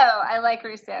Rousseau. Rousseau. I like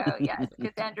Rousseau. Yes,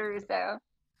 Cassandra Rousseau.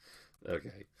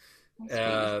 Okay.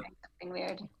 Something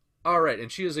weird. All right,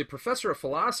 and she is a professor of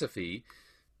philosophy.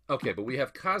 Okay, but we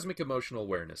have cosmic emotional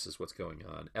awareness is what's going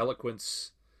on.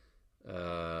 Eloquence,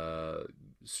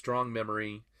 strong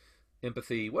memory,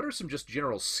 empathy. What are some just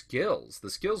general skills?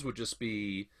 The skills would just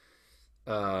be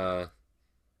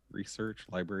research,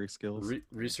 library skills,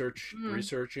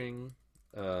 researching,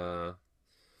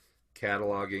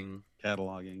 cataloging,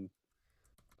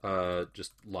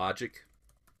 just logic.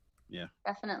 Yeah,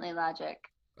 definitely logic.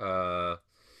 Uh,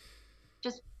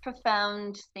 just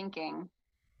profound thinking.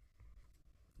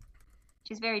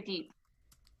 She's very deep.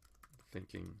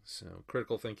 Thinking, so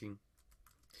critical thinking.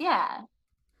 Yeah.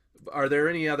 Are there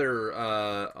any other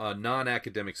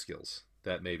non-academic skills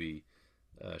that maybe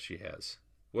she has?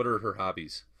 What are her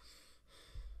hobbies?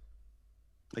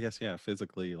 I guess, yeah,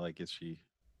 physically, like, is she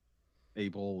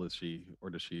able? Is she, or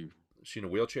does she? Is she in a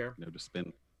wheelchair? To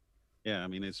spin? Yeah, I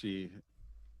mean, is she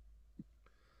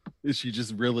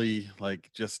just really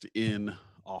like just in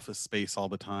office space all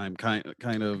the time, kind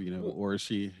of, or is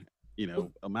she,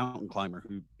 a mountain climber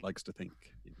who likes to think?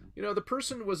 The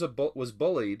person was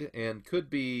bullied and could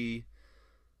be.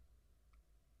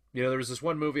 There was this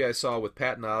one movie I saw with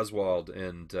Patton Oswalt,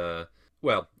 and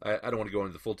well, I don't want to go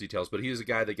into the full details, but he was a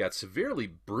guy that got severely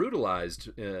brutalized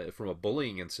from a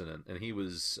bullying incident, and he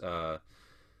was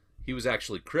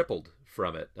actually crippled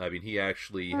from it. I mean, he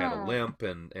actually had a limp,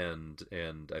 and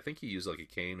I think he used like a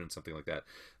cane and something like that.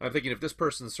 I'm thinking, if this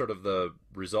person's sort of the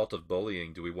result of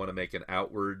bullying, do we want to make an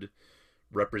outward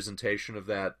representation of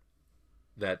that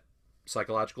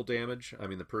psychological damage? I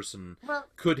mean, the person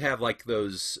could have like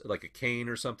those, like a cane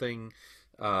or something,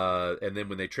 and then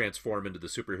when they transform into the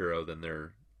superhero, then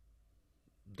they're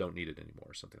don't need it anymore,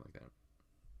 or something like that.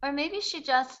 Or maybe she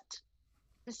just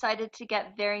decided to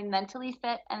get very mentally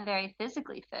fit and very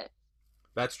physically fit.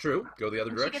 That's true. Go the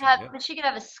other direction. But she could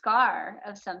have a scar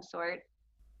of some sort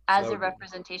as a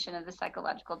representation of the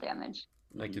psychological damage.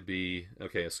 That could be,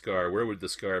 a scar. Where would the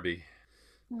scar be?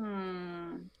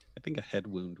 I think a head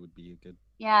wound would be a good.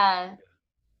 Yeah.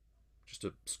 Just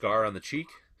a scar on the cheek?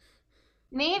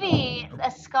 Maybe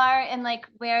a scar in like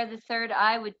where the third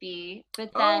eye would be,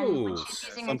 but then when she's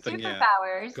using her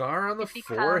superpowers, scar on the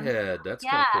forehead. That's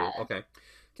kind of cool. Okay,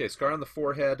 scar on the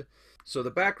forehead. So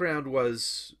the background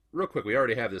was, real quick, we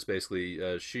already have this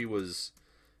basically. She was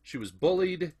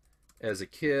bullied as a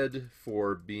kid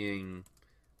for being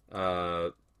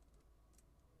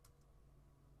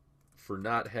for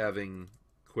not having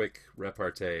quick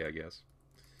repartee, I guess.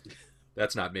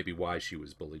 That's not maybe why she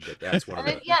was bullied, but that's one of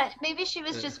the... Yeah, maybe she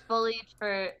was just bullied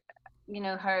for,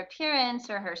 her appearance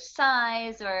or her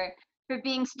size or for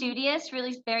being studious,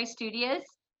 really very studious.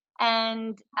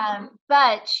 And,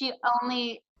 but she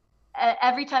only,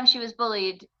 every time she was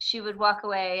bullied, she would walk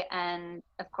away and,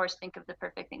 of course, think of the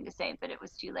perfect thing to say, but it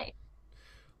was too late.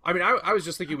 I mean, I was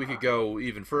just thinking we could go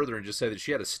even further and just say that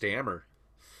she had a stammer.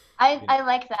 I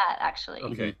like that, actually.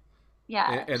 Okay.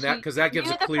 Yeah. And that, because that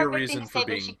gives a clear reason for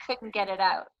being... But she couldn't get it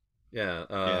out.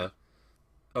 Yeah.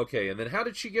 Okay, and then how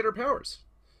did she get her powers?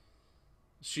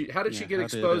 How did she get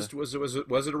exposed? Was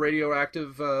it a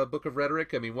radioactive book of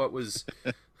rhetoric? I mean, what was?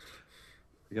 I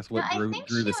guess what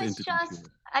drew this into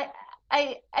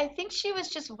I think she was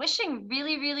just wishing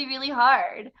really, really, really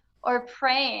hard, or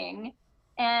praying,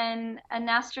 and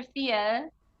Anastasia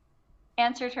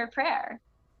answered her prayer,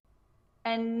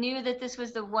 and knew that this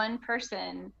was the one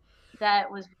person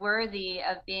that was worthy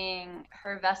of being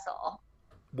her vessel.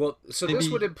 Well, so this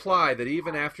would imply that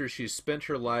even after she's spent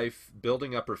her life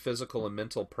building up her physical and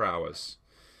mental prowess,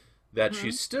 that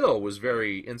she still was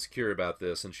very insecure about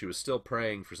this, and she was still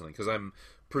praying for something. Because I'm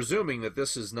presuming that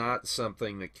this is not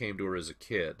something that came to her as a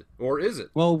kid, or is it?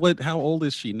 Well, how old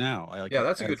is she now? Yeah,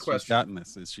 that's a good question. She's gotten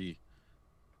this. Is she,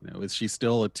 is she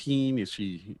still a teen? Is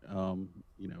she,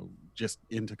 just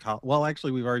into college? Well,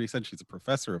 actually, we've already said she's a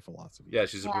professor of philosophy. Yeah,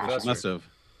 she's a professor. She must have.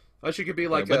 Oh, she could be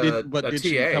like a TA. Did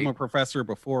she become a professor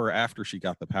before or after she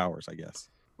got the powers, I guess?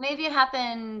 Maybe it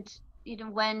happened,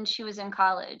 when she was in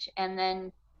college, and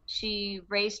then she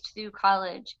raced through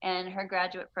college and her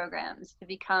graduate programs to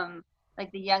become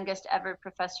like the youngest ever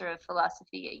professor of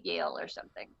philosophy at Yale or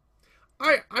something.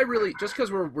 I really, just because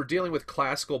we're dealing with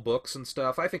classical books and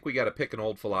stuff, I think we got to pick an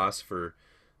old philosopher,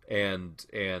 and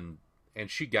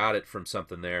she got it from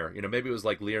something there. Maybe it was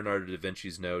like Leonardo da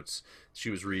Vinci's notes she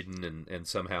was reading, and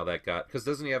somehow that got... Because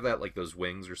doesn't he have that, like, those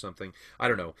wings or something? I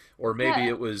don't know. Or maybe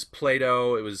it was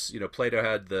Plato. It was, Plato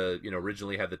had the,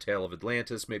 originally had the tale of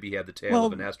Atlantis. Maybe he had the tale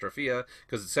of Anastasia,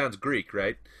 because it sounds Greek,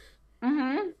 right?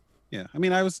 Mm-hmm. Yeah. I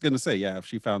mean, I was going to say, if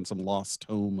she found some lost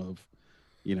tome of,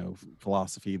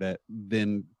 philosophy that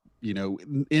then,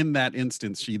 in that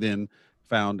instance, she then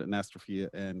found Anastasia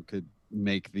and could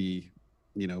make the...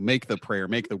 make the prayer,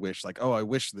 make the wish, like, oh, I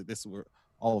wish that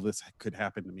all of this could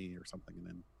happen to me or something. And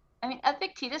then, I mean,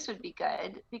 Epictetus would be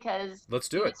good, because let's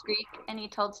do it. He was Greek and he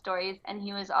told stories, and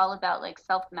he was all about like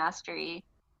self-mastery.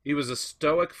 He was a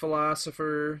Stoic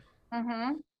philosopher.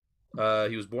 Mm-hmm.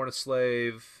 He was born a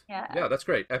slave. Yeah, that's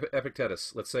great.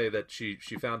 Epictetus. Let's say that she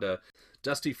found a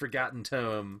dusty, forgotten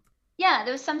tome. Yeah,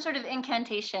 there was some sort of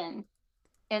incantation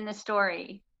in the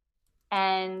story,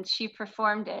 and she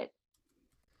performed it.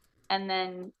 And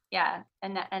then,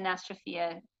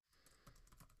 Anastasia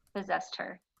possessed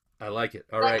her. I like it.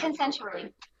 All right.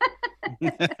 Consensually.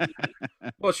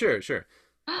 Well, sure.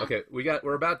 Okay,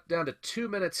 we're about down to 2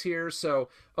 minutes here. So,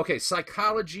 okay,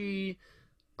 psychology.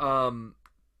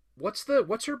 What's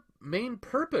her main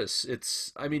purpose?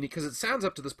 Because it sounds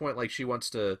up to this point like she wants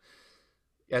to,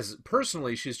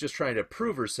 personally, she's just trying to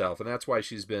prove herself, and that's why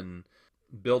she's been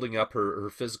building up her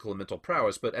physical and mental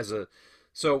prowess. But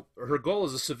so her goal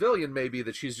as a civilian may be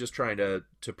that she's just trying to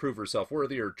prove herself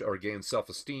worthy or gain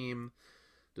self-esteem.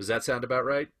 Does that sound about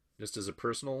right? Just as a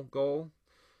personal goal?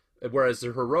 Whereas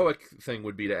the heroic thing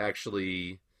would be to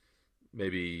actually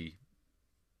maybe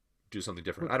do something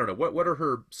different. I don't know.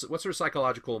 What's her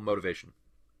psychological motivation?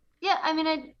 Yeah, I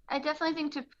mean, I definitely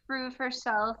think to prove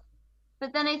herself.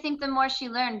 But then I think the more she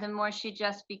learned, the more she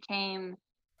just became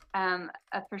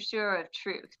a pursuer of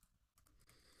truth.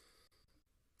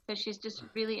 So she's just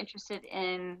really interested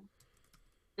in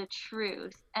the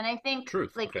truth. And I think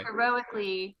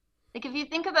heroically, like if you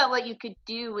think about what you could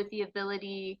do with the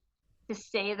ability to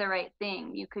say the right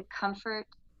thing, you could comfort,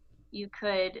 you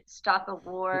could stop a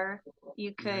war,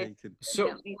 you could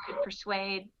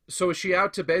persuade. So is she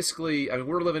out to basically,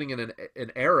 we're living in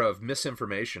an era of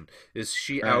misinformation. Is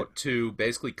she out to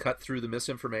basically cut through the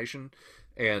misinformation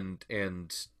and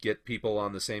get people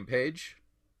on the same page?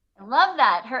 I love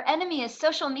that. Her enemy is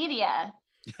social media.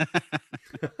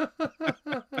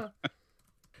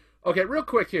 Okay, real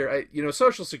quick here.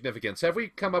 Social significance. Have we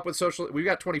come up with social? We've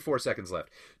got 24 seconds left.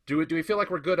 Do we feel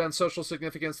like we're good on social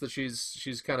significance? That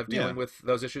she's kind of dealing with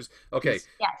those issues. Okay.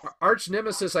 Yes. Arch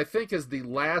nemesis, I think, is the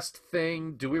last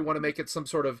thing. Do we want to make it some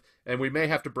sort of? And we may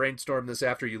have to brainstorm this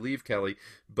after you leave, Kelly.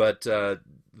 But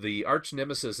the arch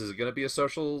nemesis, is it going to be a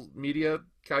social media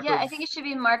type of? Yeah, I think it should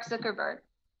be Mark Zuckerberg.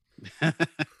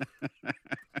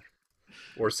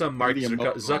 Or some Mark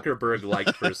Zuckerberg-like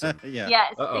person. Yeah.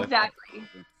 Yes, exactly.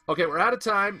 Okay, we're out of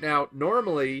time. Now,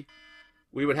 normally,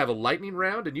 we would have a lightning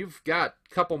round, and you've got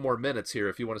a couple more minutes here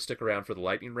if you want to stick around for the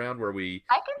lightning round where we...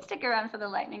 I can stick around for the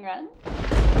lightning round.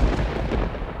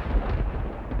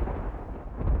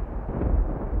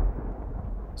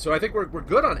 So I think we're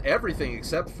good on everything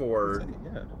except for...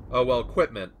 Yeah. Oh, well,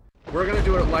 equipment. We're going to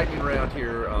do a lightning round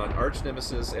here on Arch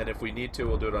Nemesis, and if we need to,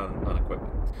 we'll do it on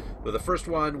equipment. But the first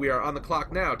one, we are on the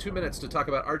clock now, 2 minutes to talk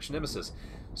about Arch Nemesis.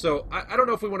 So I don't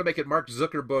know if we want to make it Mark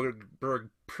Zuckerberg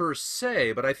per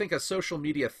se, but I think a social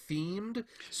media themed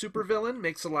supervillain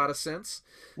makes a lot of sense.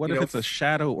 What if it's a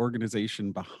shadow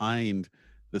organization behind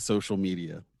the social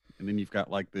media, and then you've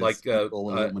got like this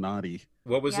Illuminati?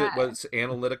 What was it? Was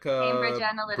Analytica? Cambridge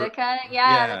Analytica?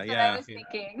 That's what I was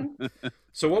thinking.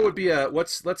 So what would be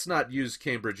let's not use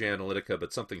Cambridge Analytica,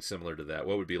 but something similar to that.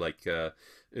 What would be like,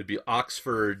 it'd be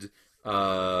Oxford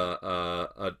Annalisa.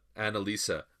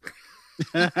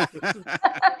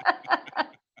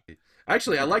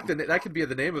 Actually, I like that could be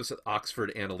the name of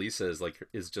Oxford Annalisa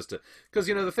is just because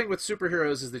the thing with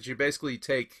superheroes is that you basically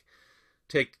take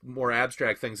more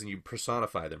abstract things and you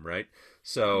personify them, right?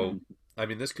 So, I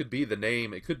mean, this could be the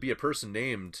name. It could be a person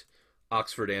named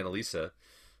Oxford Annalisa.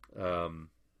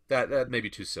 That may be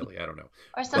too silly. I don't know.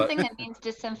 Or something that means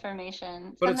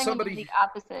disinformation. But something it's somebody the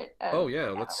opposite. Of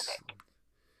let's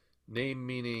name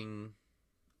meaning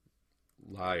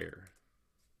liar.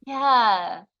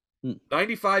 Yeah.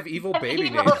 95 evil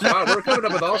baby names. Wow, we're coming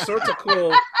up with all sorts of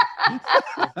cool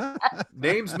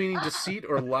names meaning deceit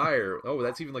or liar. Oh,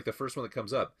 that's even like the first one that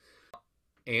comes up.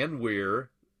 Ann Weir,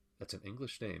 that's an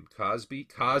English name. Cosby.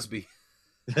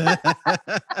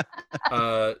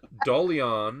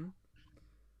 Dolion,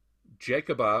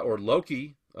 Jacoba, or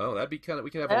Loki. Oh, that'd be kind of. We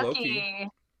could have a Loki.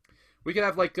 We could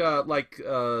have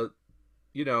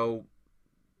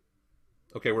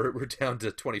Okay, we're down to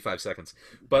 25 seconds,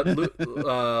 but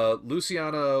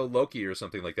Luciana Loki or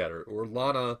something like that, or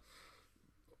Lana.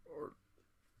 Or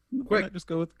quick, just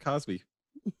go with Cosby.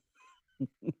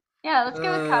 Yeah, let's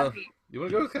go with Cosby. You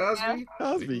want to go with Cosby? Yeah.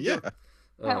 Cosby, yeah.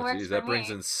 Oh, geez, that brings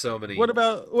in so many. What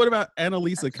about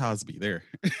Annalisa Cosby? There.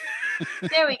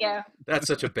 There we go. That's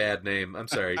such a bad name. I'm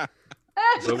sorry,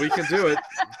 but we can do it.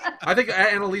 I think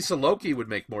Annalisa Loki would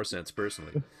make more sense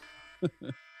personally.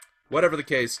 Whatever the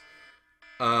case.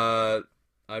 I'm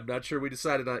not sure we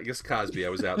decided on. I guess Cosby. I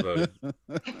was outvoted.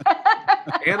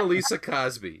 Annalisa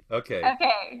Cosby. Okay.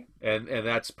 Okay. And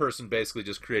that's person basically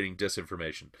just creating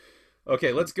disinformation.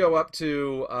 Okay, let's go up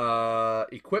to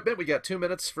equipment. We got 2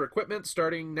 minutes for equipment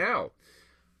starting now.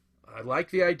 I like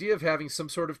the idea of having some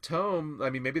sort of tome. I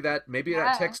mean, maybe that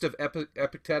text of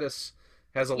Epictetus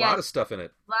has a lot of stuff in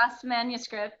it. Last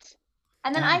manuscript,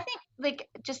 and then I think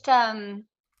just a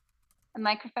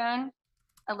microphone.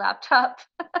 A laptop.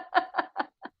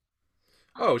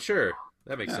 Oh, sure.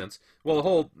 That makes sense. Well, a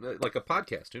whole, like a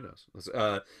podcast, who knows?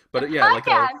 But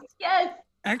podcast, yes.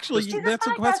 Actually, that's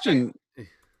a question.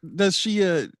 Does she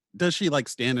like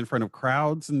stand in front of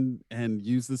crowds and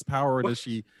use this power, or does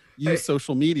she use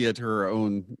social media to her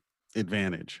own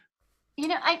advantage?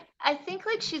 I think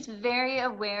she's very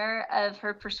aware of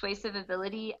her persuasive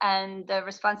ability and the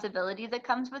responsibility that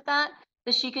comes with that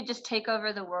she could just take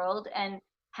over the world and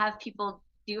have people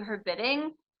do her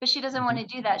bidding, but she doesn't want to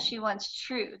do that. She wants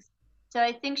truth. So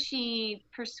I think she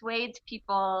persuades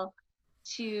people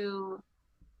to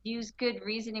use good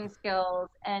reasoning skills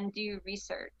and do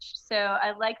research. So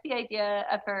I like the idea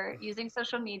of her using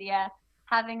social media,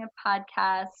 having a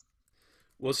podcast.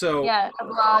 Well, so a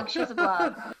blog. She has a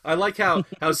blog. I like how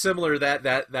similar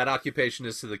that occupation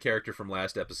is to the character from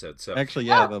last episode. So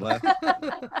actually, our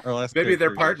last maybe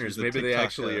they're partners. Maybe they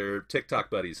actually are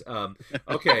TikTok buddies.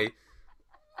 Okay.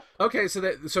 Okay,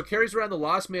 so carries around the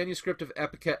lost manuscript of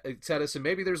Epictetus, and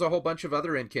maybe there's a whole bunch of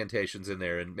other incantations in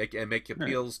there, and make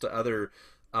appeals to other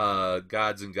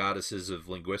gods and goddesses of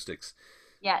linguistics.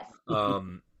 Yes.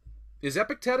 Is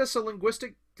Epictetus a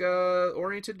linguistic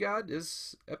oriented god?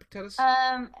 Is Epictetus?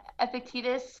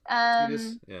 Epictetus.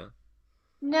 Yeah.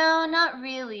 No, not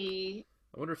really.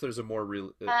 I wonder if there's a more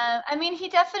real. I mean, he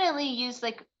definitely used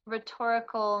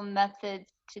rhetorical methods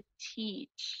to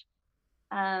teach.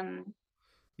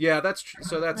 Yeah, that's true.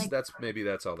 So that's maybe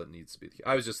that's all that needs to be.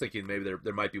 I was just thinking maybe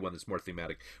there might be one that's more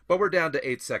thematic, but we're down to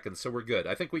 8 seconds, so we're good.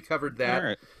 I think we covered that. All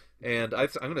right. And I'm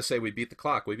going to say we beat the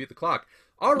clock. We beat the clock.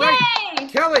 All right, yay!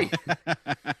 Kelly,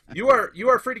 you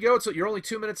are free to go. So you're only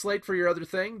 2 minutes late for your other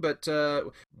thing, but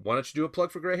why don't you do a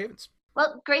plug for Grey Havens?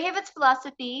 Well, Grey Havens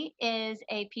Philosophy is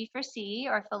a P4C,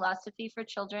 or Philosophy for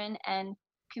Children and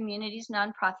Communities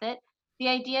nonprofit. The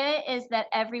idea is that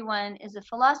everyone is a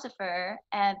philosopher,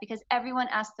 because everyone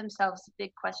asks themselves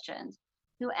big questions.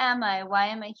 Who am I? Why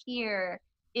am I here?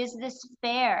 Is this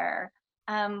fair?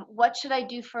 what should I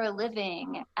do for a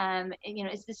living?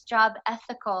 Is this job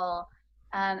ethical?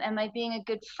 Am I being a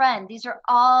good friend? These are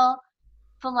all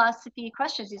philosophy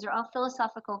questions. These are all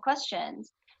philosophical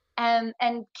questions. And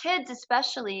kids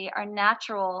especially are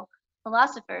natural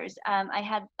philosophers. I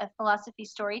had a philosophy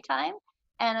story time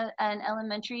and an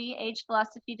elementary age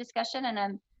philosophy discussion, and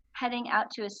I'm heading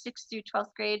out to a 6th through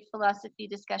 12th grade philosophy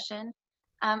discussion.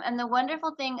 And the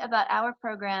wonderful thing about our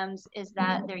programs is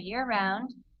that they're year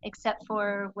round, except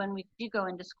for when we do go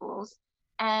into schools.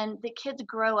 And the kids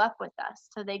grow up with us.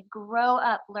 So they grow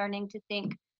up learning to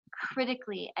think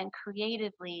critically and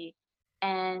creatively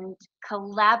and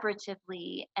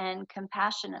collaboratively and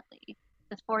compassionately.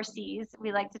 The 4 C's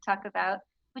we like to talk about,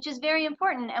 which is very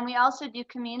important. And we also do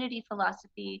community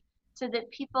philosophy so that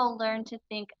people learn to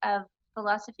think of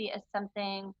philosophy as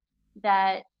something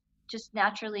that just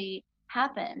naturally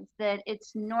happens, that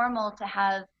it's normal to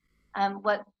have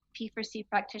what P4C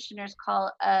practitioners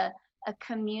call a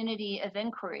community of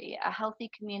inquiry, a healthy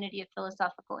community of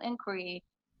philosophical inquiry,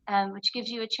 which gives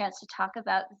you a chance to talk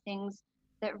about the things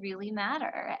that really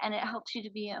matter. And it helps you to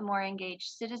be a more engaged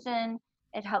citizen.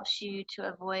 It helps you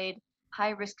to avoid high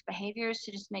risk behaviors,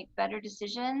 to just make better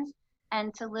decisions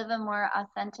and to live a more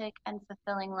authentic and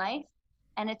fulfilling life.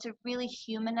 And it's a really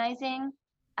humanizing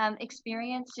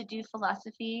experience to do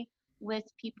philosophy with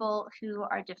people who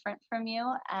are different from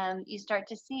you. You start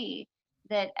to see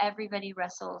that everybody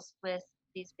wrestles with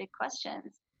these big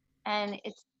questions. And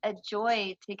it's a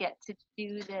joy to get to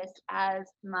do this as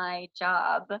my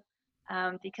job,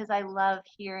 because I love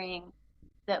hearing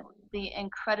the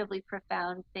incredibly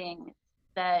profound things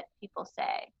that people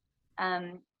say.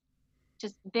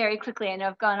 Just very quickly, I know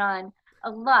I've gone on a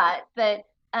lot, but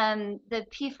the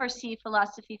P4C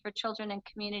Philosophy for Children and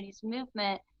Communities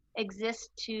movement exists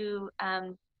to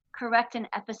correct an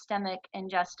epistemic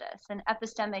injustice. An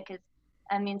epistemic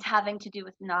means having to do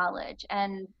with knowledge,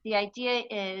 and the idea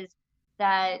is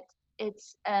that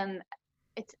an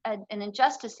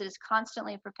injustice is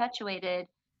constantly perpetuated,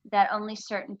 that only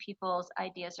certain people's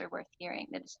ideas are worth hearing,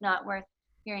 that it's not worth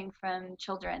hearing from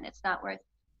children, it's not worth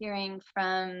hearing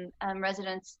from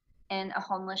residents in a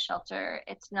homeless shelter,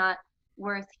 it's not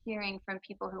worth hearing from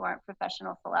people who aren't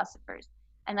professional philosophers.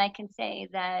 And I can say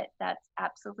that that's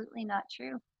absolutely not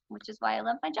true, which is why I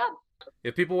love my job.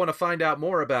 If people want to find out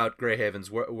more about Grey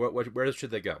Havens, where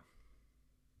should they go?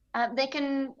 They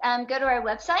can go to our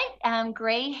website,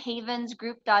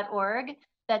 greyhavensgroup.org.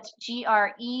 That's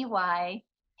GREY,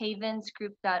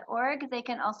 havensgroup.org. They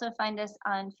can also find us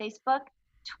on Facebook,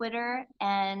 Twitter,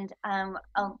 and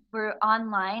we're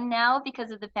online now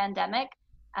because of the pandemic.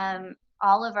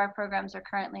 All of our programs are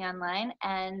currently online,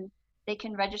 and they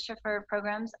can register for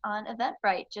programs on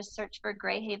Eventbrite. Just search for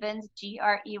Grey Havens,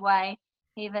 GREY,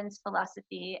 Havens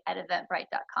Philosophy at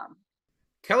eventbrite.com.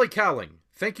 Kelly Cowling,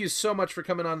 thank you so much for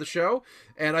coming on the show.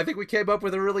 And I think we came up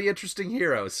with a really interesting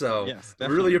hero. So yes, I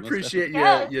really appreciate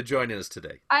you joining us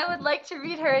today. I would like to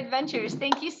read her adventures.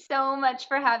 Thank you so much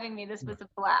for having me. This was a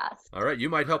blast. All right. You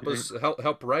might help us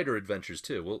help write her adventures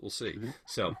too. We'll see.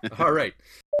 So, all right.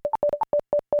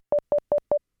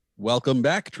 Welcome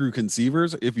back, True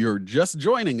Conceivers. If you're just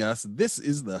joining us, this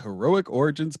is the Heroic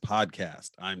Origins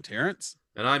Podcast. I'm Terrence.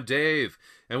 And I'm Dave.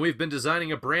 And we've been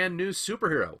designing a brand new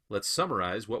superhero. Let's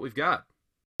summarize what we've got.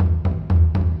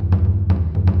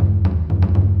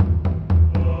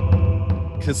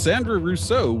 Cassandra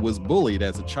Rousseau was bullied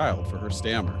as a child for her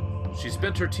stammer. She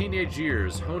spent her teenage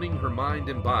years honing her mind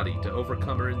and body to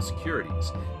overcome her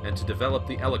insecurities and to develop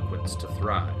the eloquence to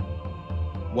thrive.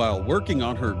 While working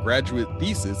on her graduate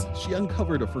thesis, she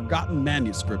uncovered a forgotten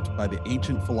manuscript by the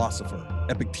ancient philosopher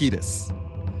Epictetus.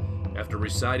 After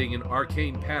reciting an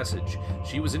arcane passage,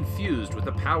 she was infused with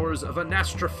the powers of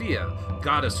Anastasia,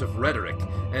 goddess of rhetoric,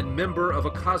 and member of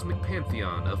a cosmic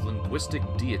pantheon of linguistic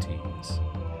deities.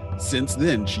 Since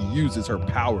then, she uses her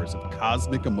powers of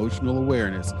cosmic emotional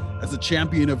awareness as a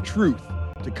champion of truth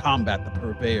to combat the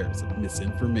purveyors of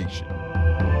misinformation.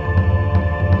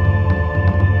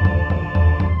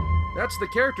 That's the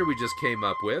character we just came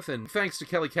up with, and thanks to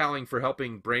Kelly Cowling for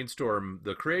helping brainstorm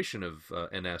the creation of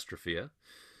Anastasia.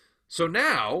 So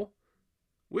now,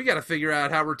 we got to figure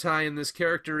out how we're tying this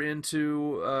character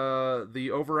into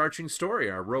the overarching story,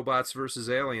 our robots versus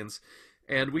aliens,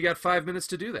 and we got 5 minutes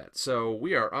to do that. So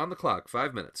we are on the clock,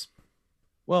 5 minutes.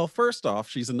 Well, first off,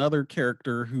 she's another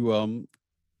character who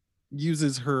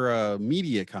uses her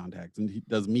media contacts and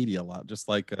does media a lot, just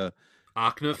like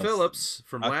Akna Phillips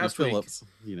from last Phillips,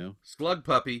 week. Slug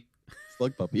Puppy.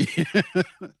 Slug Puppy.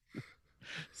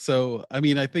 So, I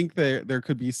mean, I think there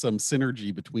could be some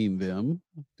synergy between them,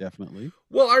 definitely.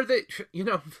 Well, are they,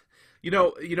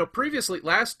 Previously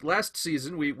last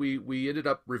season we ended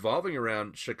up revolving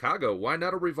around Chicago. Why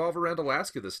not revolve around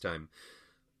Alaska this time?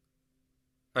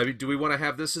 I mean, do we want to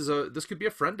have this this could be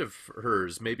a friend of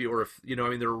hers, maybe, or if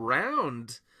they're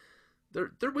around,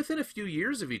 they're within a few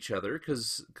years of each other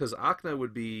because Akna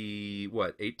would be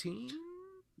what, 18?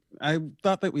 I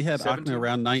thought that we had 17? Akna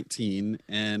around 19,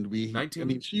 and 19? I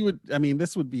mean, she would. I mean,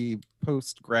 this would be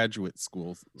postgraduate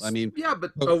school. I mean, yeah,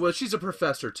 but she's a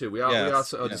professor too. We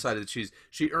also yes. decided that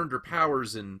she earned her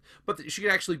powers, but she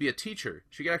could actually be a teacher.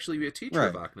 She could actually be a teacher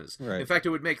of Akna's. Right. In fact, it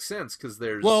would make sense because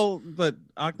there's but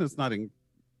Akna's not in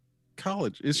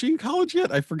college. Is she in college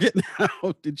yet? I forget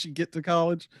now. Did she get to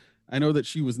college? I know that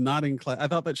she was not in class. I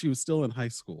thought that she was still in high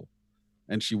school,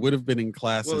 and she would have been in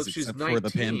classes, well, if she's except 19, for the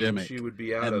pandemic she would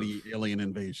be out and of the alien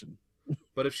invasion.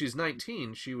 But if she's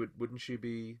 19, wouldn't she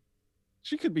be?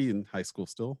 She could be in high school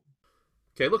still.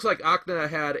 Okay, it looks like Akna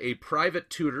had a private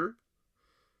tutor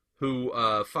who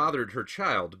fathered her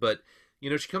child, but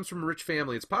she comes from a rich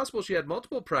family. It's possible she had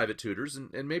multiple private tutors,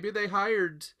 and maybe they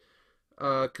hired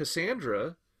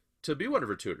Cassandra to be one of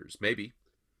her tutors. Maybe.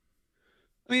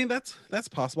 I mean, that's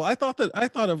possible. I thought of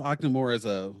Akna more as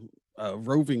a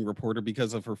roving reporter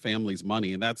because of her family's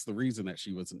money, and that's the reason that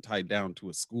she wasn't tied down to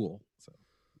a school. So.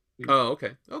 Oh,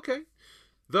 okay.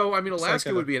 Though, I mean,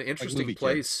 Alaska would be an interesting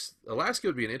place. Alaska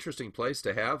would be an interesting place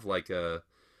to have like a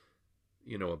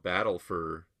battle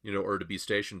for, or to be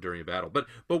stationed during a battle. But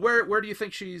where do you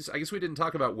think she's? I guess we didn't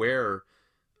talk about where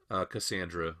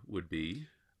Cassandra would be.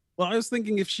 Well, I was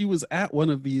thinking if she was at one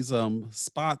of these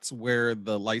spots where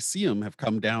the Lyceum have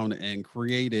come down and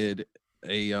created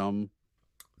a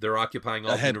they're occupying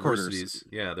all the universities.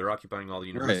 Yeah, they're occupying all the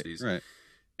universities. Right.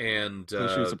 And so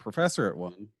she was a professor at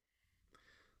one.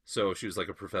 So she was like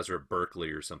a professor at Berkeley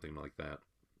or something like that.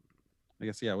 I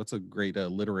guess, yeah. What's a great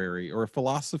literary or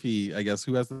philosophy? I guess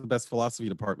who has the best philosophy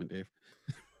department, Dave?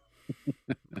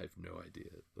 I have no idea.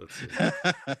 Let's see.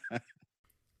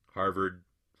 Harvard,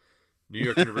 New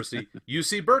York University,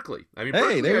 UC Berkeley. I mean,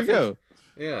 Berkeley, hey, there you go.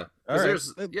 Yeah. All right.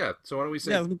 So why don't we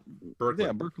say Berkeley?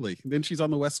 Yeah, Berkeley. Then she's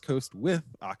on the West Coast with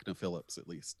Akna Phillips, at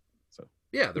least. So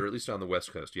yeah, they're at least on the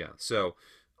West Coast. Yeah. So,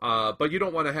 but you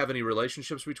don't want to have any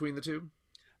relationships between the two?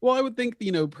 Well, I would think,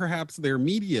 perhaps their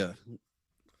media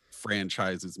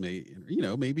franchises may,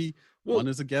 maybe one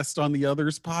is a guest on the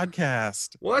other's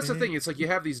podcast. Well, that's the thing. It's like you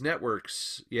have these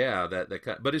networks. Yeah.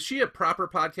 But is she a proper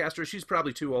podcaster? She's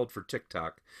probably too old for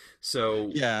TikTok.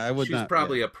 So yeah, I would she's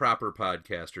probably a proper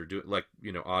podcaster, like,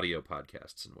 audio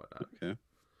podcasts and whatnot. Okay.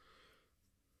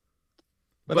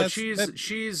 But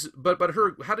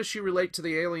her, how does she relate to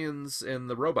the aliens and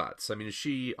the robots? I mean, is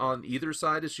she on either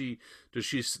side? Does she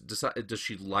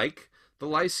like the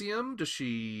Lyceum?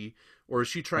 Or is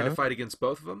she trying to fight against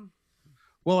both of them?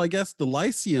 Well, I guess the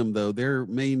Lyceum, though,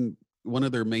 one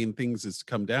of their main things is to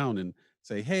come down and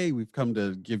say, hey, we've come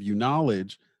to give you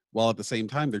knowledge, while at the same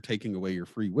time they're taking away your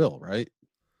free will, right?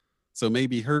 So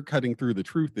maybe her cutting through the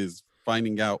truth is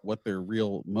finding out what their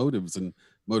real motives and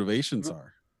motivations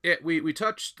are. Yeah, we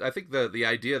touched, I think, the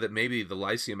idea that maybe the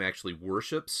Lyceum actually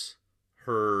worships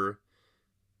her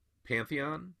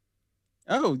pantheon.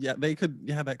 Oh, yeah, that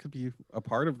could be a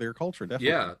part of their culture, definitely.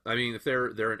 Yeah, I mean, if they're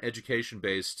an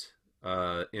education-based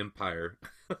empire.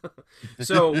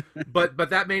 So, but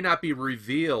that may not be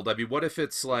revealed. I mean, what if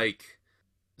it's like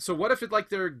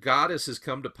their goddess has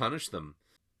come to punish them?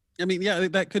 I mean, yeah,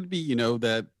 that could be,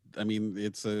 that, I mean,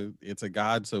 it's a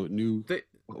god, so it knew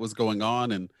what was going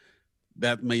on, and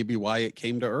that may be why it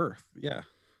came to Earth. Yeah.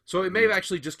 So it may have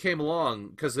actually just came along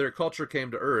because their culture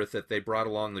came to Earth, that they brought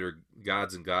along their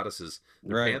gods and goddesses,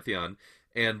 their pantheon,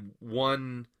 and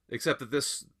except that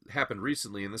this happened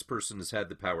recently, and this person has had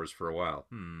the powers for a while.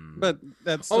 But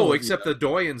that's except the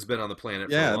Doyen's been on the planet.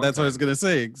 For a long that's time. What I was going to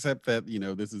say. Except that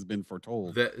this has been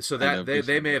foretold.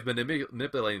 They may have been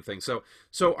manipulating things.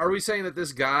 So are we saying that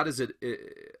this god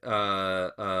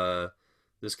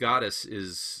this goddess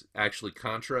is actually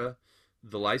contra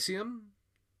the Lyceum?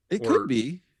 It could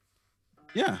be.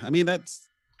 Yeah, I mean, that's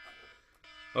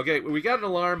okay. We got an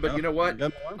alarm, but you know what?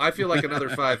 I feel like another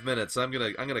 5 minutes. I'm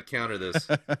gonna counter this.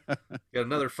 Got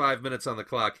another 5 minutes on the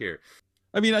clock here.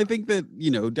 I mean, I think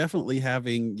that definitely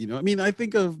having I mean, I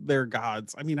think of their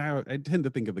gods. I mean, I tend to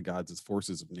think of the gods as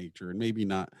forces of nature, and maybe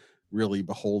not really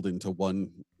beholden to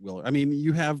one will. I mean,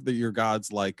 you have your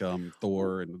gods like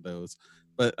Thor and those,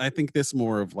 but I think this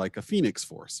more of like a phoenix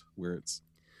force where it's.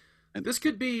 And this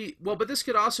could be but this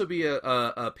could also be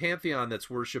a pantheon that's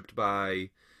worshipped by.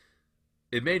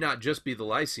 It may not just be the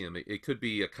Lyceum. It could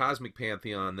be a cosmic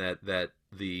pantheon that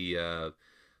the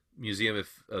Museum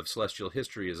of Celestial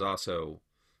History is also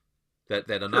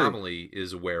that Anomaly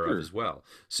is aware of as well.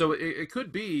 So it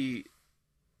could be,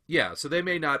 yeah. So they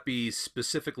may not be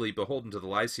specifically beholden to the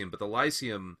Lyceum, but the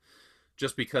Lyceum,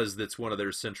 just because that's one of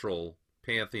their central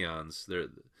pantheons,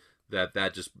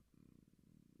 that just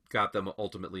got them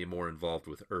ultimately more involved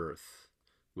with Earth,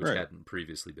 which hadn't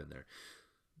previously been there.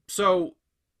 So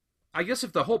I guess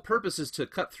if the whole purpose is to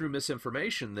cut through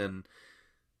misinformation, then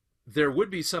there would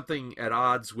be something at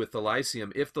odds with the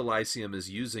Lyceum if the Lyceum is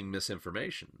using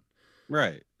misinformation.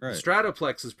 Right. The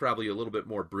Stratoplex is probably a little bit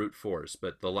more brute force,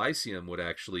 but the Lyceum would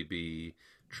actually be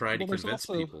trying to convince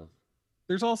people.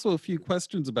 There's also a few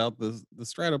questions about the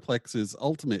Stratoplex's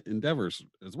ultimate endeavors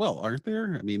as well, aren't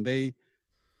there? I mean,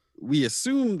 we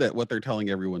assume that what they're telling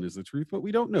everyone is the truth, but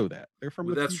we don't know that. They're from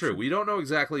the future. That's true. We don't know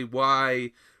exactly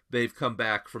why they've come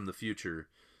back from the future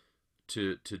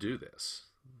to do this.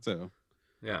 So,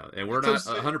 yeah, and we're not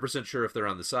 100% sure if they're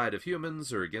on the side of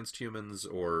humans or against humans,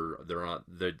 or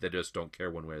they just don't care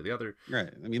one way or the other. Right.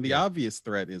 I mean, the obvious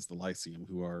threat is the Lyceum,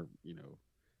 who are,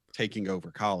 taking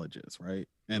over colleges, right?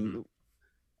 And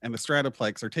and the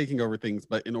Stratoplex are taking over things,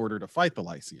 but in order to fight the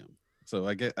Lyceum. So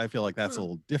I feel like that's a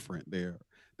little different there.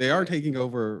 They are taking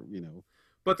over,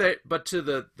 But to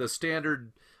the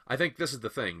standard, I think this is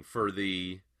the thing for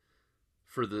the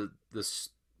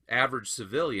average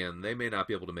civilian, they may not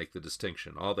be able to make the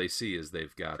distinction. All they see is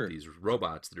they've got these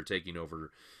robots that are taking over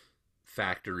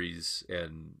factories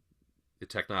and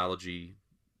technological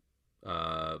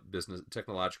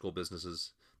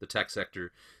businesses, the tech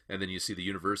sector, and then you see the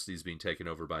universities being taken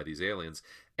over by these aliens.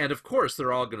 And of course,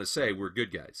 they're all going to say we're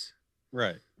good guys.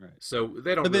 Right. So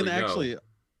they don't. But really then actually, know.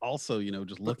 Also,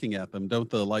 just looking at them, don't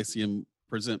the Lyceum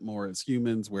present more as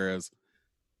humans, whereas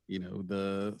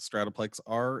the Stratoplex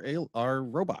are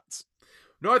robots?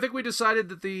 No, I think we decided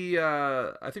that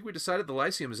the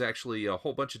Lyceum is actually a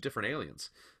whole bunch of different aliens.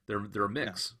 They're a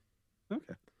mix. Yeah.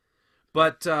 Okay.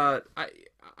 But I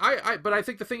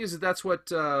think the thing is that's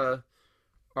what our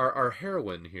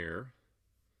heroine here,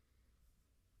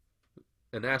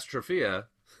 Anastrophia.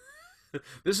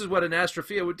 This is what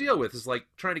Anastrophia would deal with, is like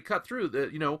trying to cut through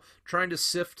trying to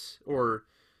sift or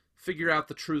figure out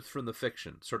the truth from the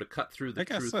fiction, sort of cut through the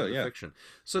truth from the fiction.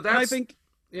 So that's, I think,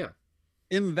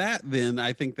 in that, then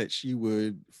I think that she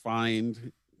would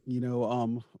find,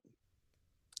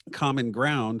 common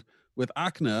ground with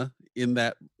Akna in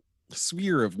that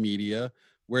sphere of media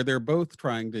where they're both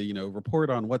trying to, report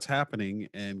on what's happening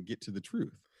and get to the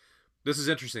truth. This is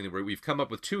interesting where we've come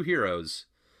up with two heroes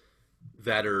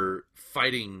that are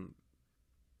fighting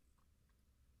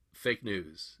fake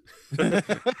news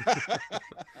that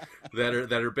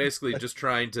are basically just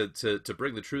trying to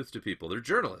bring the truth to people. They're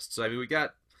journalists. I mean,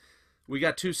 we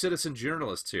got two citizen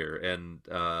journalists here, and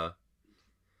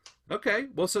okay,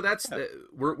 well, so that's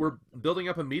we're building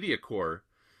up a media corps,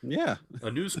 a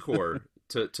news corps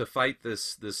to fight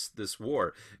this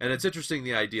war. And it's interesting,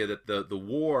 the idea that the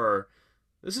war.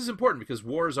 This is important because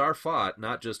wars are fought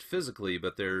not just physically,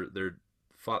 but they're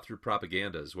fought through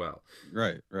propaganda as well.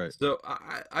 Right. So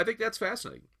I think that's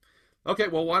fascinating. Okay,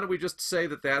 well, why don't we just say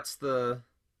that's the...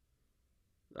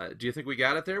 do you think we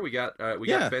got it there? We got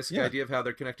the basic idea of how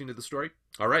they're connecting to the story?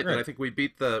 All right, then I think we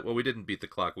beat the... Well, we didn't beat the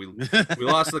clock. We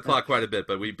lost the clock quite a bit,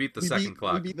 but we beat the second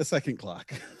clock. We beat the second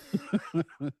clock.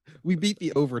 We beat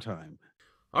the overtime.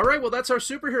 All right, well, that's our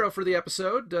superhero for the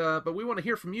episode, but we want to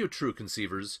hear from you, true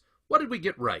conceivers. What did we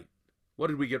get right? What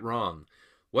did we get wrong?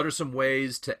 What are some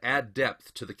ways to add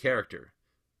depth to the character?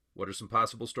 What are some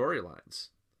possible storylines?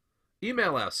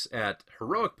 Email us at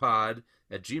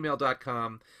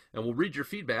heroicpod@gmail.com, and we'll read your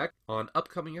feedback on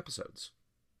upcoming episodes.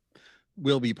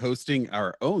 We'll be posting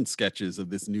our own sketches of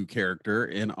this new character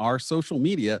in our social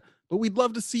media, but we'd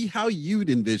love to see how you'd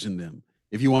envision them.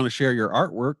 If you want to share your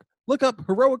artwork, look up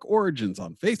Heroic Origins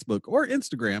on Facebook or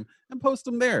Instagram and post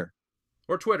them there.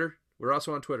 Or Twitter. We're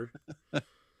also on Twitter.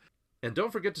 And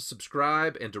don't forget to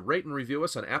subscribe and to rate and review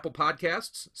us on Apple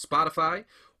Podcasts, Spotify,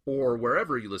 or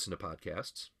wherever you listen to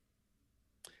podcasts.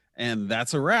 And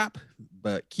that's a wrap,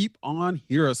 but keep on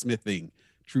hero smithing,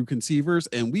 true conceivers,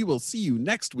 and we will see you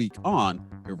next week on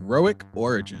Heroic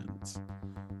Origins.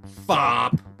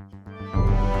 Fop!